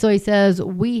 So he says,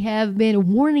 we have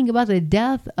been warning about the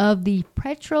death of the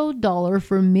petrodollar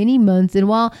for many months. And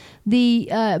while the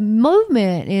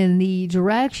movement in the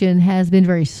direction has been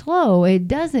very slow, it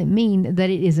doesn't mean that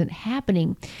it isn't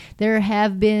happening. There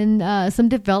have been some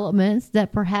developments that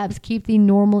perhaps keep the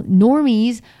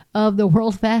normies of the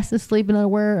world fast asleep and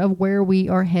unaware of where we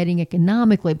are heading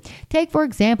economically. Take, for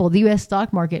example, the U.S.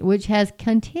 stock market, which has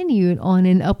continued on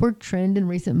an upward trend in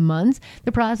recent months.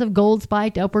 The price of gold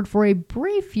spiked upward for a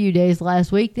brief few days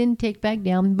last week, then ticked back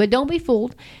down. But don't be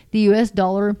fooled. The U.S.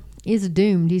 dollar is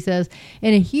doomed, he says.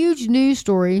 In a huge news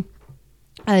story,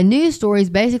 news stories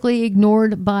basically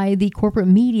ignored by the corporate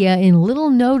media and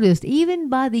little noticed even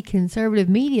by the conservative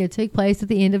media took place at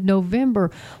the end of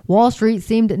November. Wall Street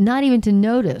seemed not even to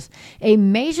notice. A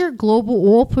major global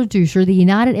oil producer, the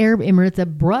United Arab Emirates,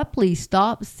 abruptly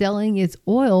stopped selling its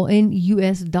oil in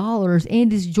U.S. dollars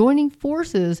and is joining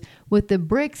forces with the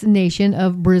BRICS nation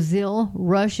of Brazil,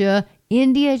 Russia,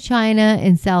 India, China,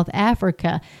 and South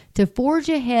Africa to forge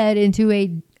ahead into a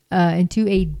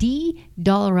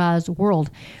de-dollarized world.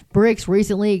 BRICS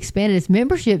recently expanded its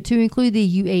membership to include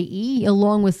the UAE,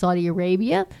 along with Saudi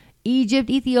Arabia, Egypt,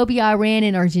 Ethiopia, Iran,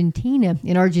 and Argentina.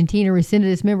 And Argentina rescinded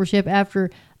its membership after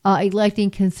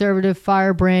electing conservative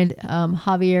firebrand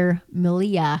Javier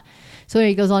Milei. So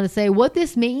he goes on to say, what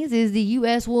this means is the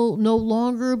U.S. will no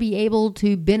longer be able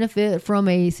to benefit from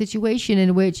a situation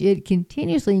in which it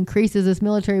continuously increases its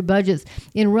military budgets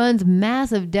and runs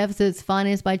massive deficits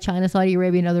financed by China, Saudi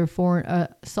Arabia, and other foreign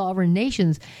sovereign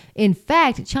nations. In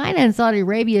fact, China and Saudi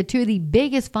Arabia, two of the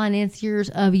biggest financiers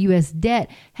of U.S.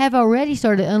 debt, have already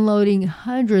started unloading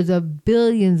hundreds of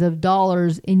billions of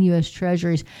dollars in U.S.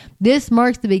 treasuries. This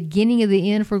marks the beginning of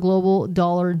the end for global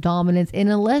dollar dominance, and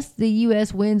unless the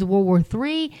U.S. wins World War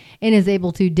III and is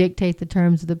able to dictate the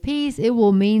terms of the peace, it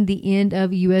will mean the end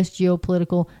of U.S.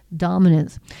 geopolitical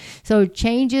dominance. So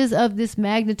changes of this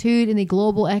magnitude in the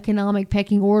global economic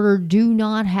pecking order do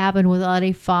not happen without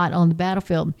a fight on the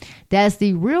battlefield. That's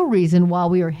the real reason why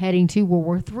we are heading to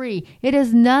World War III. It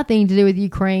has nothing to do with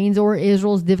Ukraine's or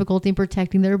Israel's difficulty in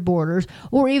protecting their borders,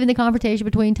 or even the confrontation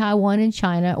between Taiwan and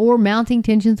China, or mounting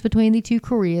tensions between the two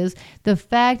Koreas. The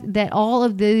fact that all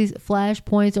of these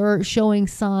flashpoints are showing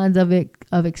signs of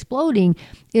exploding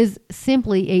is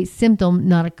simply a symptom,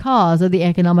 not a cause, of the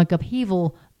economic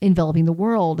upheaval enveloping the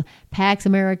world. Pax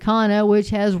Americana, which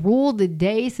has ruled the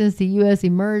day since the U.S.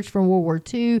 emerged from World War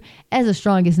II as the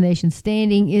strongest nation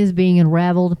standing, is being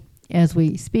unraveled as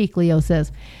we speak, Leo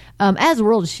says. As the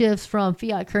world shifts from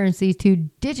fiat currencies to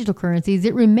digital currencies,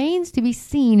 it remains to be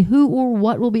seen who or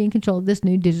what will be in control of this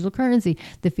new digital currency.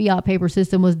 The fiat paper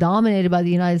system was dominated by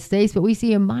the United States, but we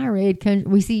see myriad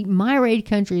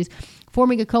countries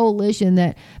forming a coalition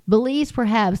that believes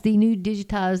perhaps the new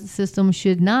digitized system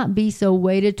should not be so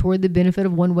weighted toward the benefit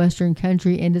of one Western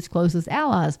country and its closest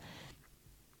allies.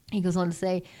 He goes on to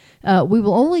say, we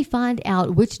will only find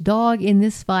out which dog in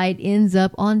this fight ends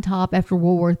up on top after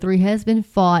World War III has been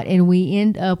fought and we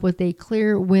end up with a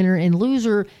clear winner and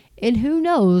loser, and who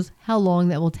knows how long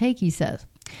that will take, he says.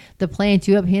 The plan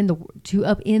to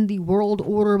upend the world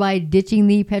order by ditching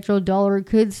the petrodollar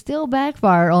could still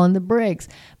backfire on the BRICS,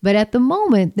 but at the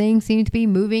moment, things seem to be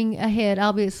moving ahead,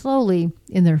 albeit slowly,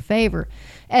 in their favor.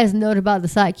 As noted by the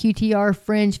site QTR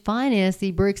Fringe Finance,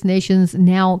 the BRICS nations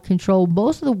now control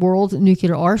most of the world's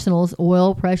nuclear arsenals,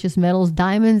 oil, precious metals,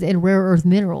 diamonds, and rare earth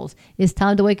minerals. It's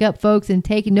time to wake up, folks, and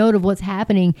take note of what's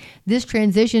happening. This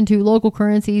transition to local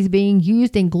currencies being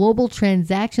used in global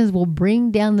transactions will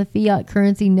bring down the fiat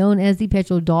currency known as the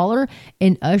petrodollar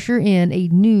and usher in a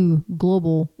new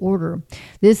global order.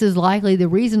 This is likely the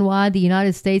reason why the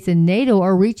United States and NATO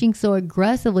are reaching so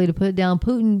aggressively to put down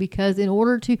Putin, because in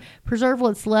order to preserve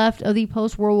what's left of the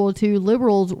post-World War II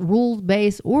liberals'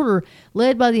 rules-based order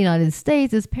led by the United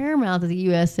States, it's paramount that the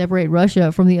U.S. separate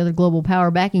Russia from the other global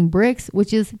power backing BRICS,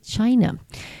 which is China.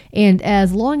 And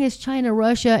as long as China,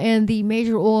 Russia, and the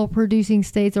major oil-producing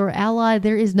states are allied,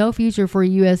 there is no future for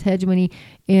U.S. hegemony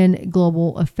in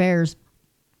global affairs.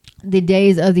 The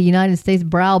days of the United States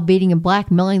browbeating and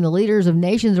blackmailing the leaders of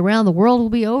nations around the world will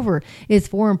be over. Its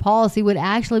foreign policy would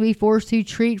actually be forced to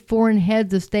treat foreign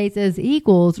heads of states as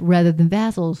equals rather than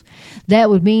vassals.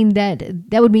 That would mean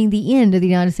the end of the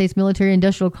United States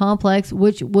military-industrial complex,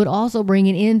 which would also bring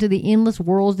an end to the endless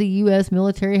wars the U.S.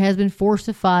 military has been forced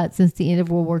to fight since the end of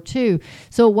World War II.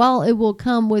 So while it will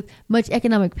come with much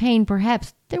economic pain,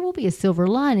 perhaps there will be a silver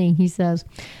lining, he says.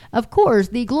 Of course,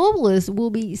 the globalists will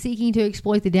be seeking to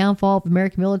exploit the downfall of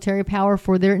American military power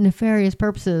for their nefarious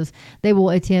purposes. They will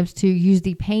attempt to use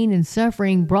the pain and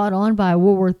suffering brought on by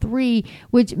World War III,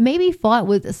 which may be fought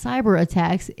with cyber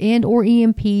attacks and or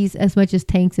EMPs as much as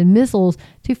tanks and missiles,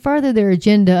 to further their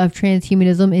agenda of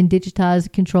transhumanism and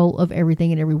digitized control of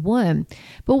everything and everyone.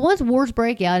 But once wars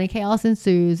break out and chaos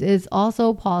ensues, it's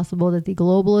also possible that the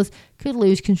globalists could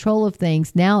lose control of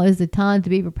things. Now is the time to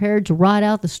be prepared to ride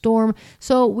out the storm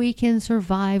so we can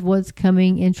survive what's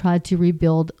coming and try to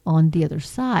rebuild on the other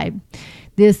side.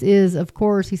 This is, of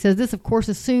course, he says, this, of course,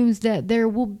 assumes that there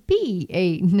will be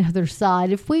another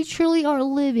side. If we truly are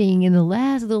living in the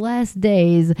last of the last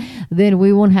days, then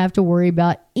we won't have to worry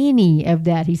about any of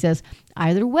that, he says.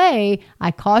 Either way,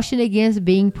 I caution against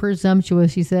being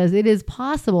presumptuous, he says. It is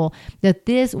possible that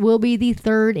this will be the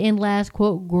third and last,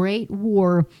 quote, great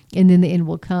war, and then the end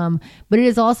will come. But it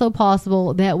is also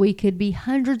possible that we could be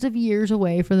hundreds of years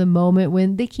away from the moment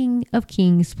when the King of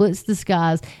Kings splits the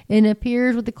skies and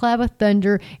appears with the clap of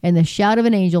thunder and the shout of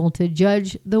an angel to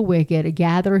judge the wicked,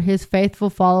 gather his faithful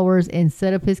followers, and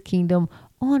set up his kingdom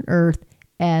on earth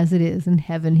as it is in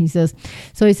heaven, he says.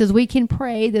 So he says we can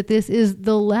pray that this is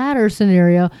the latter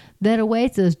scenario that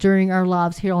awaits us during our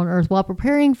lives here on earth, while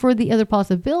preparing for the other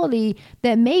possibility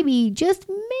that maybe, just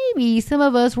maybe, some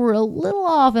of us were a little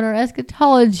off in our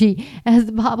eschatology. As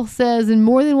the Bible says in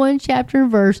more than one chapter and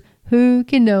verse, who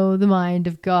can know the mind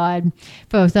of God?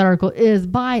 Folks, that article is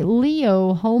by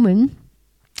Leo Hohmann,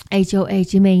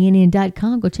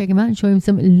 HOHMANN.com. Go check him out and show him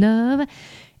some love.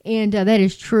 And that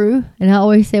is true. And I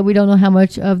always say we don't know how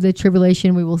much of the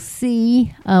tribulation we will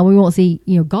see. We won't see,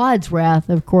 God's wrath,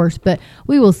 of course, but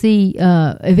we will see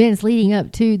events leading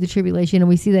up to the tribulation, and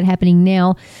we see that happening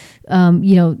now.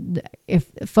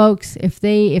 If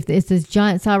it's this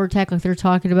giant cyber attack like they're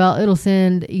talking about, it'll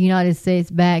send the United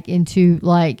States back into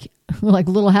like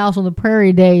Little House on the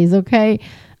Prairie days. Okay.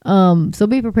 So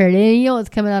be prepared. And you know what's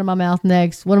coming out of my mouth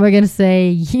next? What am I going to say?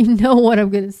 You know what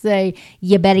I'm going to say.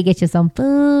 You better get you some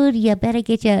food. You better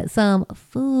get you some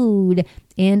food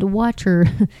and water.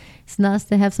 It's nice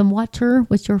to have some water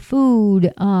with your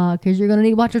food, because you're going to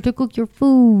need water to cook your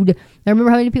food. Now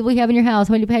remember how many people you have in your house,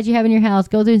 how many pets you have in your house.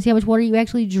 Go through and see how much water you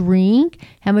actually drink,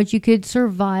 how much you could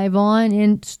survive on,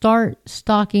 and start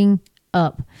stocking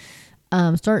up.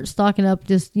 Start stocking up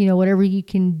just, whatever you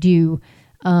can do.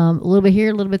 A little bit here,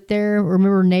 a little bit there.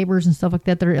 Remember neighbors and stuff like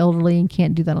that are elderly and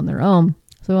can't do that on their own.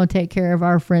 So we want to take care of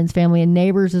our friends, family, and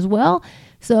neighbors as well.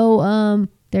 So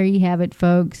there you have it,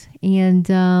 folks. And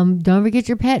don't forget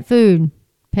your pet food.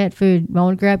 Pet food. You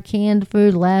want to grab canned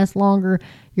food, lasts longer.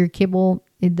 Your kibble,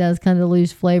 it does kind of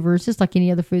lose flavor. It's just like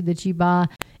any other food that you buy.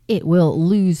 It will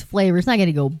lose flavor. It's not going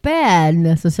to go bad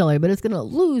necessarily, but it's going to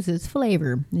lose its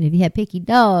flavor. And if you have picky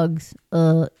dogs,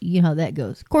 you know how that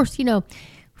goes. Of course,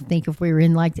 think if we were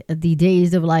in like the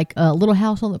days of like a Little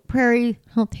House on the Prairie,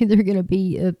 I don't think they're going to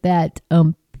be that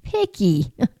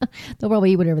picky. They'll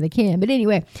probably eat whatever they can. But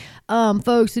anyway,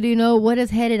 folks, do know what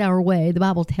is headed our way. The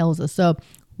Bible tells us. So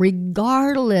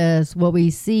regardless what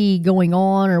we see going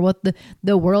on or what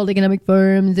the World Economic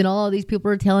Forums and all of these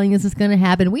people are telling us is going to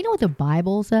happen, we know what the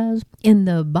Bible says. In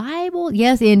the Bible,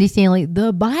 yes, Andy Stanley,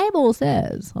 the Bible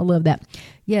says. I love that.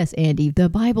 Yes, Andy, the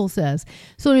Bible says.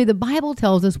 So the Bible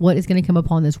tells us what is going to come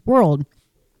upon this world.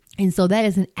 And so that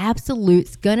is an absolute,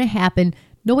 it's going to happen.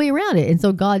 No way around it. And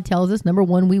so God tells us, number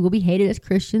one, we will be hated as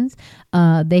Christians.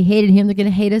 They hated him. They're going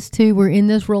to hate us too. We're in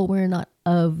this world. We're not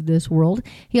of this world.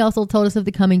 He also told us of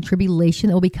the coming tribulation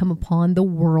that will become upon the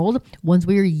world once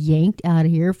we are yanked out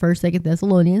of here. 1st, 2nd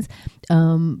Thessalonians,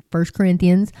 1st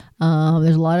Corinthians.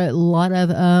 There's a lot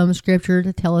of scripture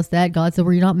to tell us that God said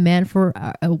we are not meant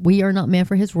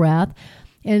for His wrath.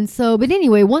 And so, but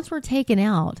anyway, once we're taken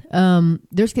out,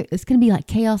 it's going to be like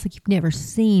chaos like you've never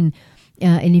seen.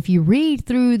 And if you read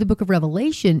through the book of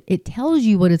Revelation, it tells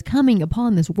you what is coming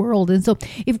upon this world. And so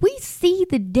if we see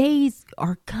the days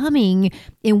are coming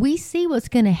and we see what's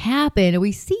going to happen and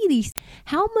we see these,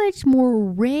 how much more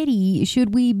ready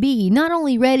should we be? Not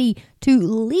only ready to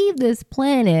leave this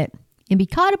planet and be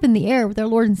caught up in the air with our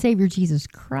Lord and Savior Jesus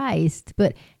Christ,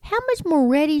 but how much more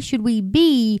ready should we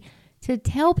be to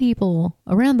tell people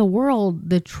around the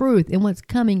world the truth and what's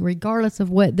coming, regardless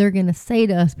of what they're going to say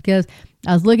to us? Because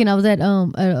I was at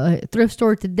a thrift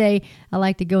store today. I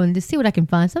like to go and just see what I can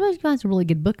find. Sometimes you can find some really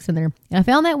good books in there. And I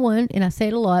found that one, and I say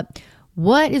it a lot.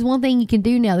 What is one thing you can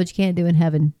do now that you can't do in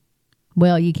heaven?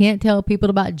 Well, you can't tell people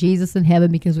about Jesus in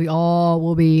heaven because we all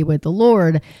will be with the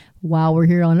Lord. While we're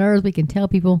here on earth, we can tell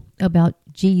people about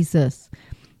Jesus,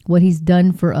 what He's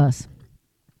done for us.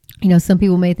 You know, some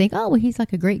people may think, oh, well, he's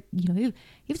like a great, he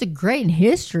was a great in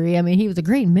history. I mean, he was a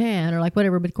great man or like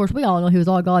whatever. But of course, we all know he was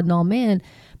all God and all man.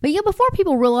 But before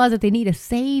people realize that they need a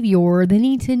savior, they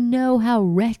need to know how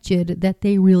wretched that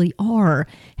they really are,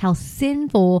 how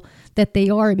sinful that they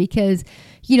are. Because,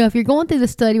 if you're going through the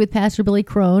study with Pastor Billy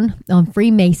Crone on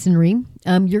Freemasonry,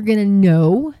 you're going to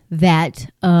know that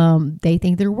they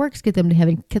think their works get them to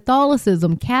heaven.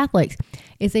 Catholicism, Catholics,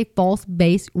 it's a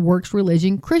false-based works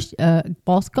religion,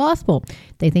 false gospel.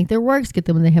 They think their works get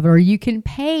them into heaven. Or you can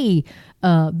pay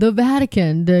the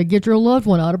Vatican to get your loved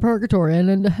one out of purgatory and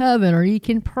into heaven. Or you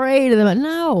can pray to them.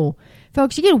 No,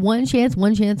 folks, you get one chance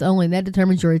only, and that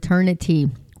determines your eternity.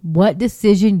 What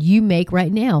decision you make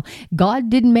right now.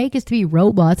 God didn't make us to be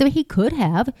robots. I mean, He could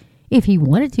have if He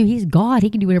wanted to. He's God.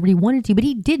 He can do whatever He wanted to, but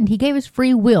He didn't. He gave us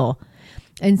free will.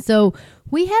 And so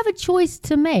we have a choice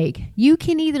to make. You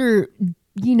can either,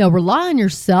 rely on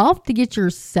yourself to get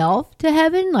yourself to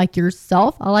heaven, like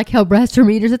yourself. I like how Braster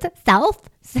Meters, it's that self.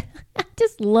 I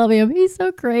just love him. He's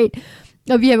so great.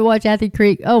 If you haven't watched Athley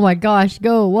Creek, oh my gosh,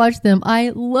 go watch them.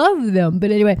 I love them. But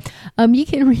anyway, you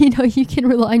can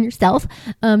rely on yourself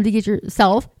to get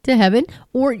yourself to heaven,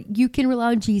 or you can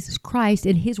rely on Jesus Christ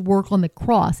and His work on the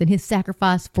cross and His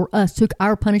sacrifice for us, took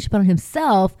our punishment on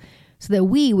Himself so that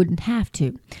we wouldn't have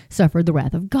to suffer the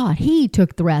wrath of God. He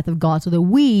took the wrath of God so that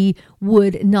we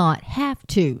would not have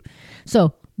to.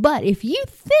 So, but if you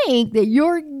think that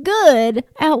your good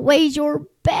outweighs your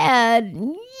bad,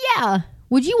 yeah.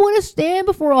 Would you want to stand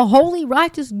before a holy,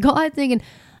 righteous God thinking,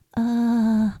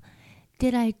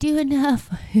 did I do enough?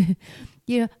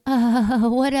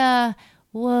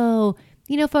 Whoa.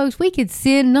 Folks, we could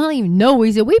sin, not even know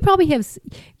we sin. We probably have,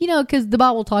 because the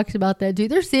Bible talks about that too.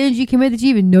 There's sins you commit that you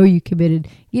even know you committed,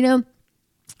 And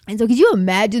so could you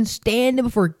imagine standing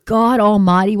before God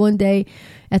Almighty one day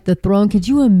at the throne? Could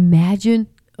you imagine,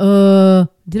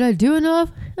 did I do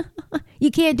enough?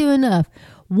 You can't do enough.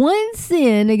 One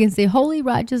sin against a holy,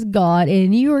 righteous God,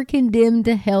 and you are condemned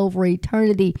to hell for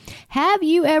eternity. Have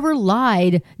you ever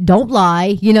lied? Don't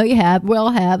lie. You have. We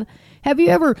all have. Have you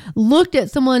ever looked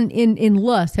at someone in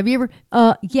lust? Have you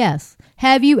ever? Yes.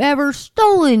 Have you ever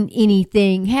stolen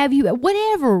anything? Have you,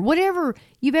 whatever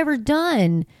you've ever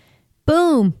done,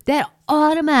 boom, that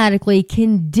automatically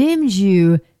condemns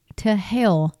you to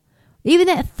hell. Even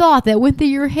that thought that went through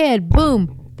your head,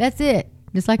 boom, that's it.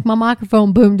 Just like my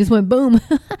microphone, boom, just went boom.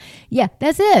 Yeah,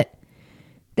 that's it.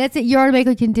 That's it. You're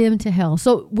automatically condemned to hell.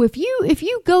 So if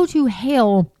you go to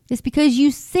hell, it's because you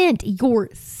sent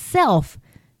yourself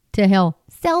to hell.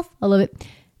 I love it.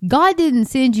 God didn't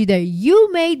send you there.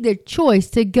 You made the choice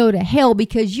to go to hell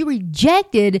because you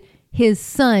rejected His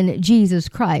Son, Jesus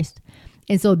Christ.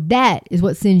 And so that is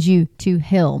what sends you to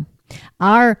hell.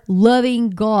 Our loving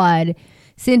God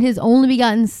sent His only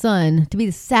begotten Son to be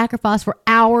the sacrifice for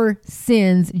our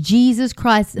sins. Jesus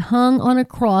Christ hung on a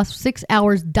cross for 6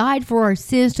 hours, died for our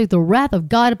sins, took the wrath of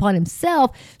God upon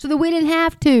Himself so that we didn't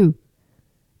have to.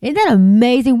 Isn't that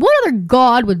amazing? What other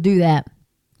God would do that?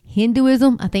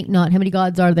 Hinduism? I think not. How many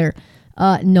gods are there?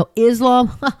 No.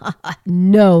 Islam?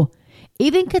 No.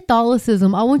 Even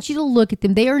Catholicism, I want you to look at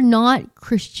them. They are not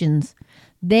Christians.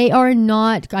 They are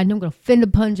not. I know I'm going to offend a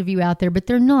bunch of you out there, but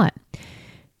they're not.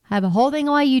 I have a whole thing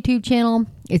on my YouTube channel.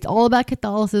 It's all about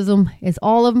Catholicism. It's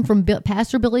all of them from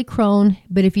Pastor Billy Crone.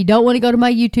 But if you don't want to go to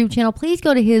my YouTube channel, please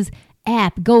go to his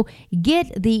app. Go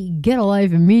get the Get a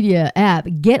Life Media app.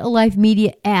 Get a Life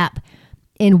Media app.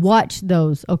 and watch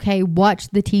those, okay? Watch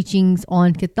the teachings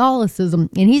on Catholicism.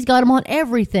 And he's got them on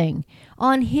everything.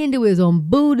 On Hinduism,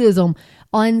 Buddhism,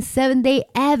 on Seventh-day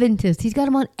Adventists. He's got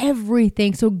them on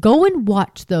everything. So go and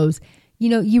watch those.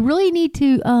 You really need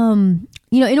to,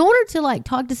 in order to like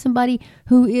talk to somebody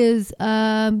who is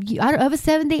of a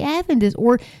Seventh-day Adventist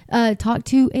or talk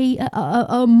to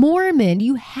a Mormon,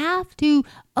 you have to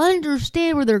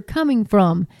understand where they're coming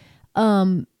from.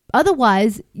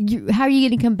 Otherwise, how are you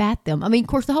going to combat them? I mean, of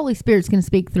course, the Holy Spirit's going to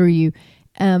speak through you.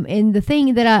 And the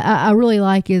thing that I really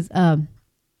like is, the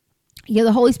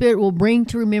Holy Spirit will bring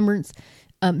to remembrance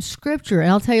scripture. And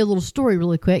I'll tell you a little story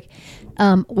really quick.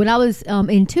 When I was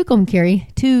in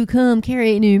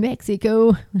Tucumcari, New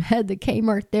Mexico, had the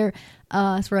Kmart there.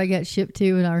 That's where I got shipped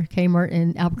to, and our Kmart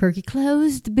in Albuquerque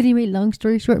closed. But anyway, long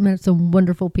story short, I met some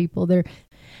wonderful people there.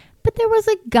 But there was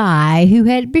a guy who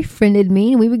had befriended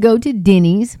me, and we would go to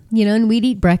Denny's, and we'd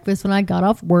eat breakfast when I got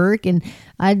off work. And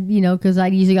because I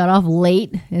usually got off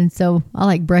late. And so I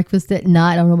like breakfast at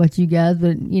night. I don't know about you guys,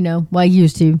 but, I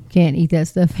used to. Can't eat that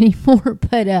stuff anymore.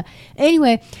 But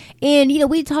anyway, and,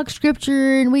 we'd talk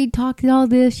scripture and we'd talk all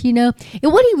this, And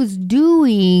what he was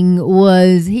doing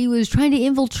was he was trying to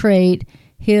infiltrate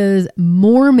his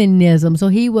Mormonism. So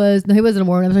he wasn't a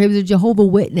Mormon. So he was a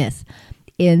Jehovah's Witness.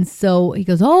 And so he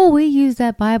goes, oh, we use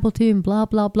that Bible too, and blah,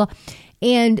 blah, blah.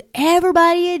 And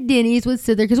everybody at Denny's would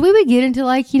sit there because we would get into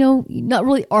not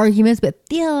really arguments, but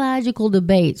theological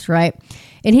debates, right?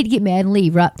 And he'd get mad and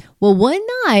leave, right? Well, one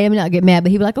night, not get mad,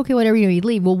 but he'd be like, okay, whatever, he'd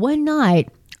leave. Well, one night,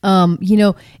 and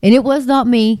it was not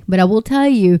me, but I will tell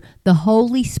you, the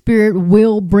Holy Spirit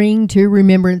will bring to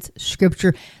remembrance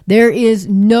scripture. There is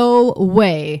no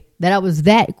way that I was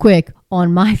that quick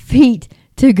on my feet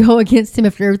to go against him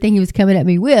after everything he was coming at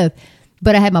me with.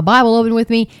 But I had my Bible open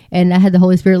with me, and I had the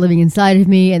Holy Spirit living inside of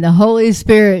me, and the Holy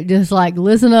Spirit just like,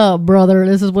 listen up, brother,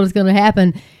 this is what's going to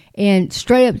happen. And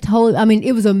straight up told,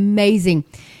 it was amazing.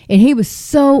 And he was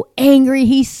so angry,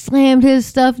 he slammed his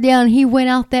stuff down, he went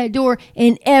out that door,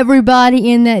 and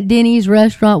everybody in that Denny's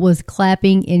restaurant was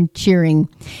clapping and cheering.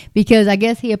 Because I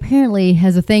guess he apparently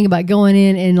has a thing about going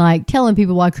in and like telling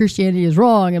people why Christianity is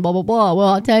wrong and blah, blah, blah. Well,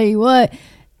 I'll tell you what,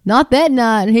 not that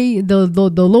night.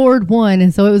 The Lord won,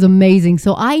 and so it was amazing.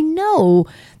 So I know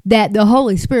that the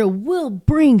Holy Spirit will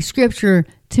bring scripture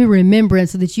to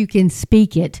remembrance so that you can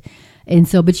speak it. And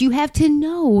so, but you have to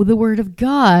know the Word of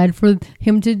God for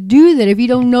him to do that. If you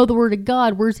don't know the Word of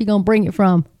God, where's he going to bring it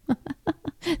from?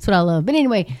 That's what I love. But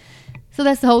anyway, so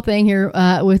that's the whole thing here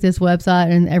with this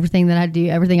website and everything that I do,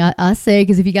 everything I say.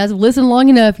 Because if you guys have listened long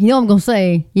enough, I'm going to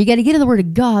say, you got to get in the Word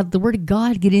of God. The Word of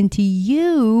God get into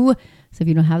you. So if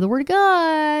you don't have the Word of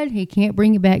God, he can't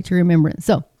bring it back to remembrance.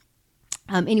 So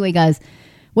anyway, guys,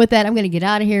 with that, I'm going to get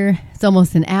out of here. It's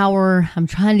almost an hour. I'm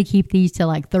trying to keep these to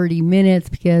like 30 minutes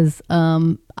because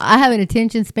I have an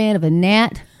attention span of a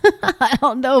gnat. I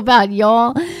don't know about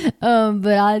y'all,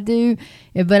 but I do.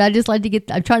 But I just like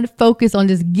to I'm trying to focus on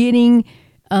just getting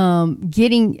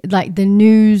like the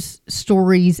news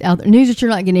stories out there, news that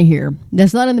you're not going to hear.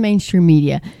 That's not in the mainstream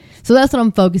media. So that's what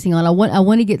I'm focusing on. I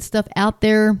want to get stuff out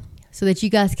there so that you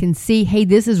guys can see, hey,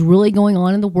 this is really going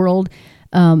on in the world.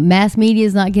 Mass media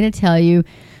is not going to tell you.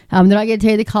 They're not going to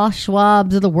tell you the Klaus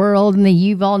Schwabs of the world and the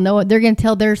Yuval Noah. They're going to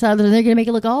tell their side of it, and they're going to make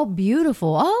it look all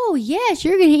beautiful. Oh, yes,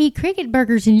 you're going to eat cricket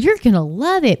burgers, and you're going to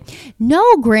love it.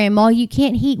 No, Grandma, you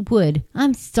can't heat wood.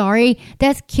 I'm sorry.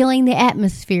 That's killing the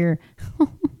atmosphere.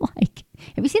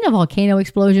 Have you seen a volcano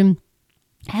explosion?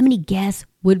 How many gas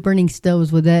wood-burning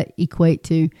stoves would that equate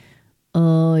to? A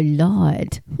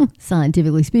lot,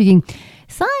 scientifically speaking.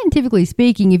 Scientifically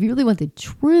speaking, if you really want the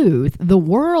truth, the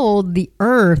world, the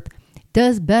earth,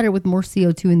 does better with more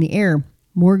CO2 in the air.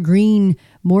 More green,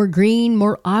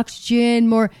 more oxygen,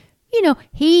 more,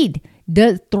 heat.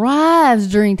 Thrives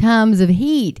during times of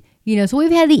heat. So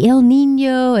we've had the El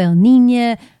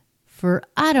Nino for,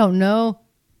 I don't know,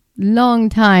 long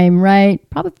time, right?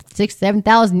 Probably 6,000,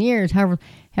 7,000 years, however,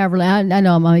 I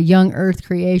know I'm a young earth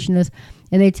creationist.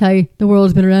 And they tell you the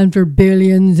world's been around for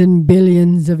billions and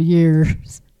billions of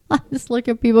years. I just look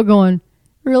at people going,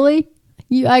 really?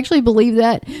 You actually believe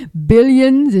that?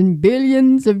 Billions and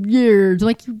billions of years.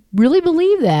 Like, you really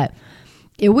believe that?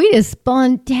 If we just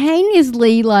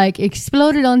spontaneously,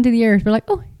 exploded onto the earth, we're like,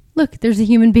 oh, look, there's a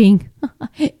human being.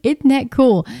 Isn't that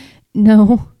cool?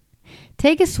 No.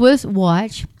 Take a Swiss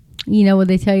watch. You know what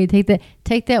they tell you? Take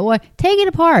that watch. Take it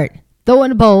apart. Throw it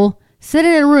in a bowl. Sit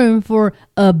in a room for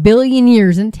 1 billion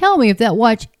years and tell me if that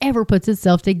watch ever puts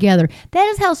itself together. That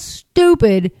is how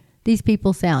stupid these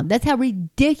people sound. That's how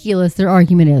ridiculous their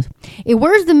argument is.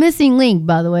 Where's the missing link,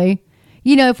 by the way?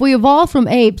 If we evolved from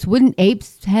apes, wouldn't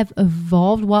apes have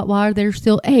evolved? Why are there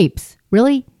still apes?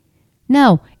 Really?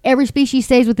 No. Every species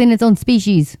stays within its own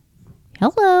species.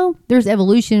 Hello. There's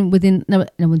evolution within, no,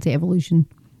 I wouldn't say evolution.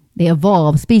 They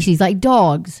evolve species like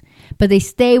dogs, but they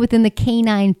stay within the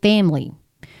canine family.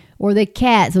 Or the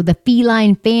cats, or the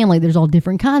feline family. There's all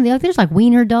different kinds. There's like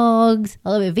wiener dogs. I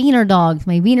love it. Wiener dogs.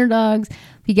 My wiener dogs.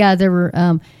 If you guys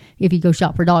ever, if you go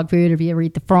shop for dog food, or if you ever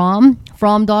eat the From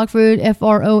dog food,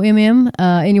 FROMM.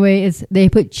 Anyway, they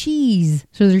put cheese.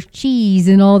 So there's cheese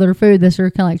in all their food. That's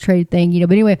sort of kind of like trade thing,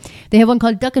 But anyway, they have one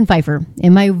called Duckenpfeifer.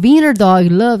 And my wiener dog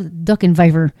loves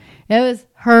Duckenpfeifer. That was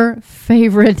her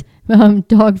favorite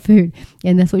dog food.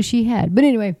 And that's what she had. But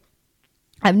anyway,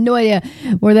 I have no idea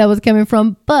where that was coming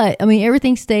from, but I mean,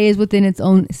 everything stays within its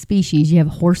own species. You have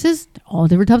horses, all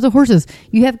different types of horses.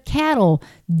 You have cattle,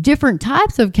 different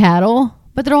types of cattle,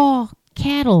 but they're all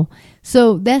cattle.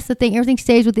 So that's the thing. Everything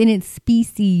stays within its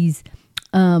species.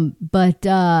 Yeah,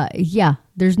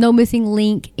 there's no missing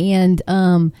link. And,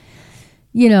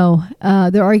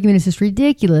 their argument is just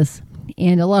ridiculous.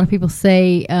 And a lot of people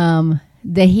say,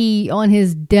 that he, on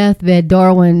his deathbed,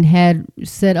 Darwin had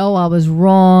said, "Oh, I was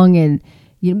wrong," and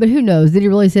but who knows? Did he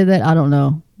really say that? I don't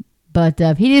know. But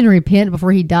if he didn't repent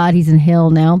before he died, he's in hell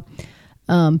now.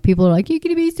 People are like, "You're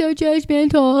gonna be so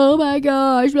judgmental. Oh my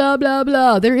gosh, blah blah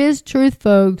blah." There is truth,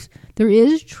 folks. There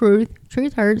is truth.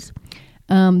 Truth hurts.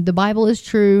 The Bible is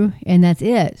true, and that's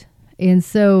it. And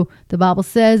so the Bible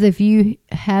says, if you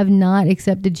have not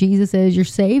accepted Jesus as your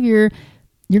Savior,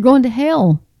 you're going to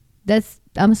hell.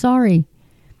 I'm sorry.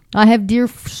 I have dear,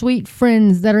 sweet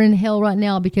friends that are in hell right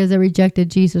now because they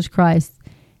rejected Jesus Christ.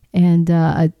 And,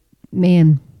 it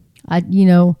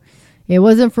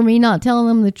wasn't for me not telling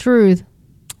them the truth.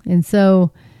 And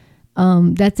so,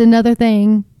 that's another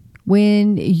thing.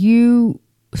 When you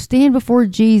stand before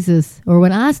Jesus, or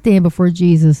when I stand before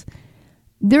Jesus,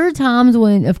 there are times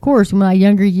when, of course, in my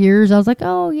younger years, I was like,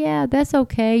 "Oh yeah, that's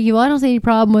okay. I don't see any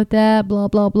problem with that, blah,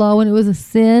 blah, blah," when it was a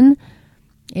sin.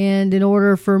 And in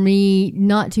order for me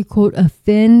not to, quote,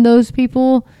 offend those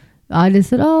people, I just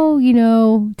said,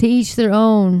 to each their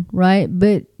own, right?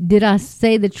 But did I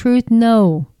say the truth?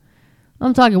 No.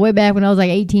 I'm talking way back when I was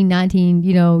like 18, 19,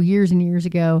 years and years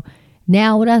ago.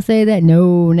 Now, would I say that?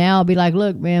 No. Now I'll be like,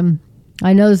 "Look, man,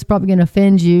 I know this is probably going to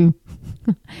offend you,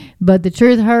 but the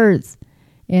truth hurts."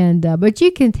 And, but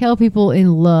you can tell people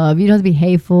in love. You don't have to be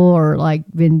hateful or like,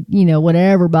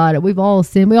 whatever about it. We've all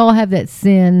sinned. We all have that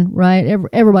sin, right?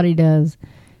 Everybody does.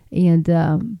 And,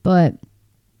 but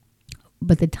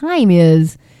the time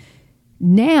is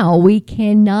now we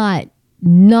cannot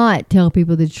not tell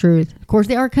people the truth. Of course,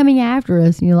 they are coming after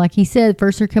us. Like he said,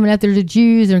 first they're coming after the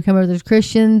Jews, they're coming after the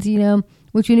Christians,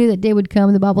 which we knew that day would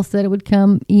come. The Bible said it would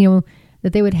come,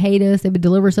 that they would hate us. They would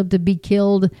deliver us up to be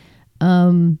killed.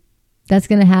 That's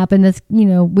going to happen. That's,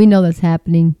 we know that's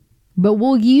happening. But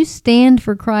will you stand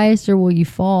for Christ or will you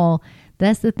fall?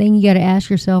 That's the thing you got to ask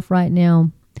yourself right now.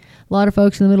 A lot of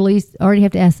folks in the Middle East already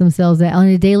have to ask themselves that on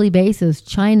a daily basis.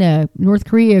 China, North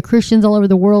Korea, Christians all over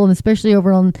the world, and especially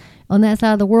over on that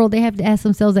side of the world, they have to ask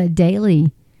themselves that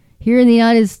daily. Here in the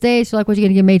United States, you're like, what, you're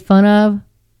going to get made fun of?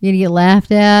 You're going to get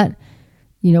laughed at?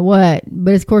 You know what?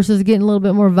 But of course, it's getting a little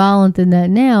bit more violent than that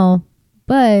now.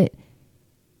 But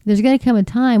there's going to come a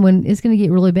time when it's going to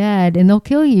get really bad and they'll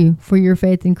kill you for your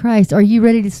faith in Christ. Are you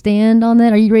ready to stand on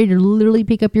that? Are you ready to literally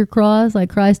pick up your cross like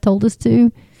Christ told us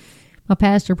to? My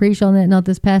pastor preached on that, not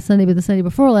this past Sunday, but the Sunday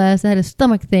before last. I had a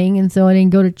stomach thing, and so I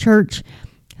didn't go to church.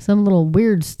 Some little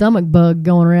weird stomach bug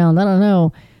going around. I don't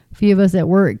know. A few of us at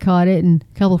work caught it, and a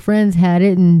couple of friends had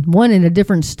it, and one in a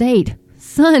different state.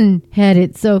 Son had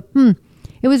it. So,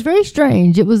 it was very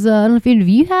strange. It was, I don't know if any of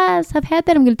you guys have had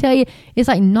that. I'm going to tell you, it's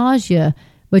like nausea.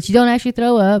 But you don't actually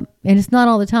throw up, and it's not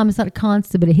all the time. It's not a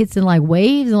constant, but it hits in like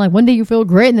waves. And like one day you feel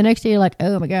great, and the next day you're like,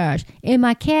 oh my gosh. And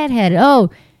my cat had it. Oh,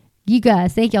 you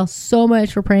guys, thank y'all so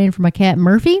much for praying for my cat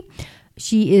Murphy.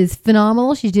 She is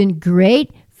phenomenal. She's doing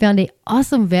great. Found a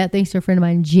awesome vet thanks to a friend of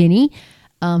mine, Jenny,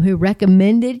 who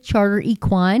recommended Charter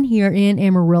Equine here in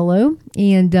Amarillo.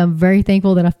 And I'm very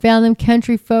thankful that I found them.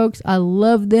 Country folks, I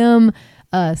love them.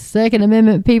 Second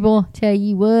Amendment people, tell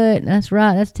you what, that's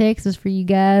right, that's Texas for you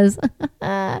guys.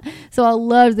 So I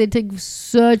loved they took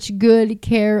such good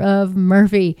care of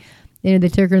Murphy. They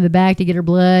took her in the back to get her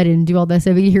blood and do all that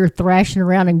stuff. You hear her thrashing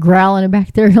around and growling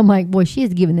back there. And I'm like, boy, she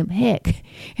is giving them heck.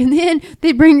 And then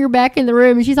they bring her back in the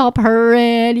room and she's all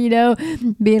purring,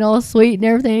 being all sweet and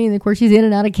everything. And of course, she's in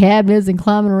and out of cabinets and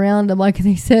climbing around. I'm like, and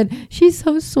they said, she's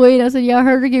so sweet. I said, yeah, I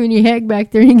heard her giving you heck back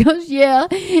there. And he goes, yeah.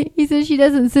 He says she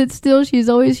doesn't sit still. She's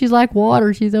like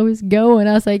water. She's always going.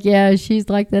 I was like, yeah, she's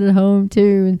like that at home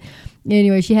too. And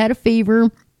anyway, she had a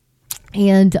fever.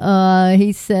 And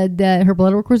he said that her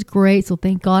blood work was great, so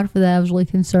thank God for that. I was really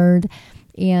concerned.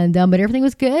 And but everything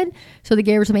was good. So they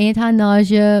gave her some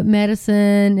anti-nausea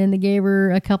medicine, and they gave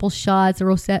her a couple shots of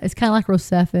it's kind of like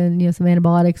Rocephin, some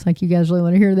antibiotics. Like, you guys really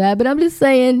want to hear that, but I'm just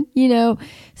saying,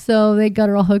 So they got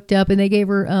her all hooked up, and they gave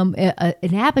her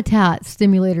an appetite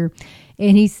stimulator.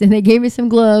 And they gave me some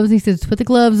gloves. He says, put the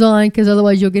gloves on because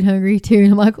otherwise you'll get hungry too.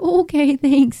 And I'm like, okay,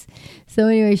 thanks. So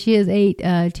anyway, she has ate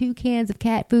 2 cans of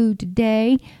cat food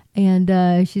today.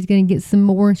 And she's going to get some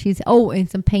more. And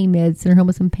some pain meds. Send her home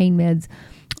with some pain meds.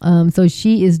 So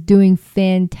she is doing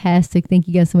fantastic. Thank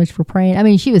you guys so much for praying. I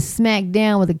mean, she was smacked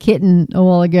down with a kitten a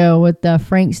while ago with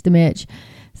Frank Stimich.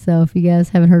 So if you guys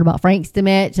haven't heard about Frank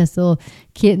Stimich, that's the little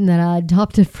kitten that I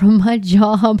adopted from my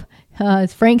job.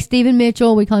 It's Frank Stephen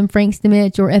Mitchell. We call him Frank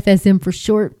Stimich, or FSM for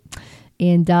short.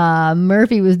 And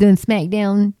Murphy was doing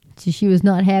smackdown. So she was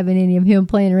not having any of him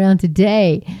playing around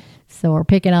today. So we're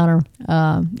picking on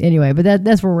her. Anyway, but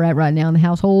that's where we're at right now in the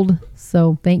household.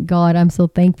 So thank God. I'm so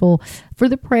thankful for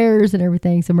the prayers and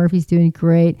everything. So Murphy's doing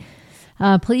great.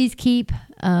 Please keep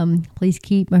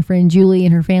my friend Julie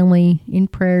and her family in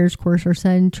prayers. Of course, her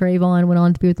son Trayvon went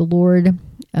on to be with the Lord.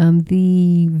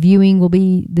 The viewing will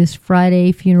be this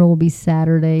Friday. Funeral will be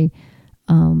Saturday.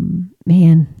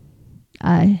 Man,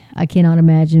 I cannot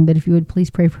imagine. But if you would please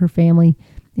pray for her family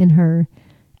and her.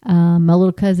 My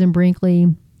little cousin Brinkley,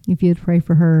 if you would pray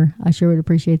for her, I sure would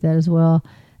appreciate that as well.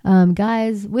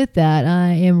 Guys, with that,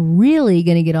 I am really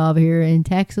going to get off here. In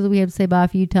Texas, we have to say bye a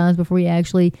few times before we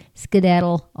actually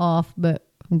skedaddle off, but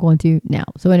I'm going to now.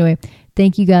 So anyway,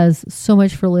 thank you guys so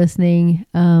much for listening.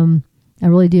 I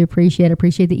really do appreciate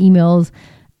the emails.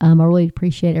 I really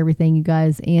appreciate everything, you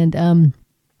guys. And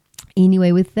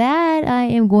anyway, with that, I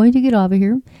am going to get off of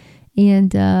here.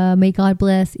 And may God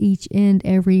bless each and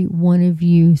every one of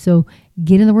you. So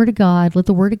get in the Word of God. Let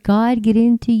the Word of God get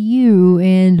into you.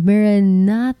 And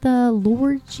Maranatha,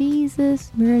 Lord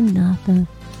Jesus, Maranatha.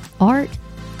 Art,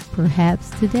 perhaps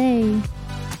today.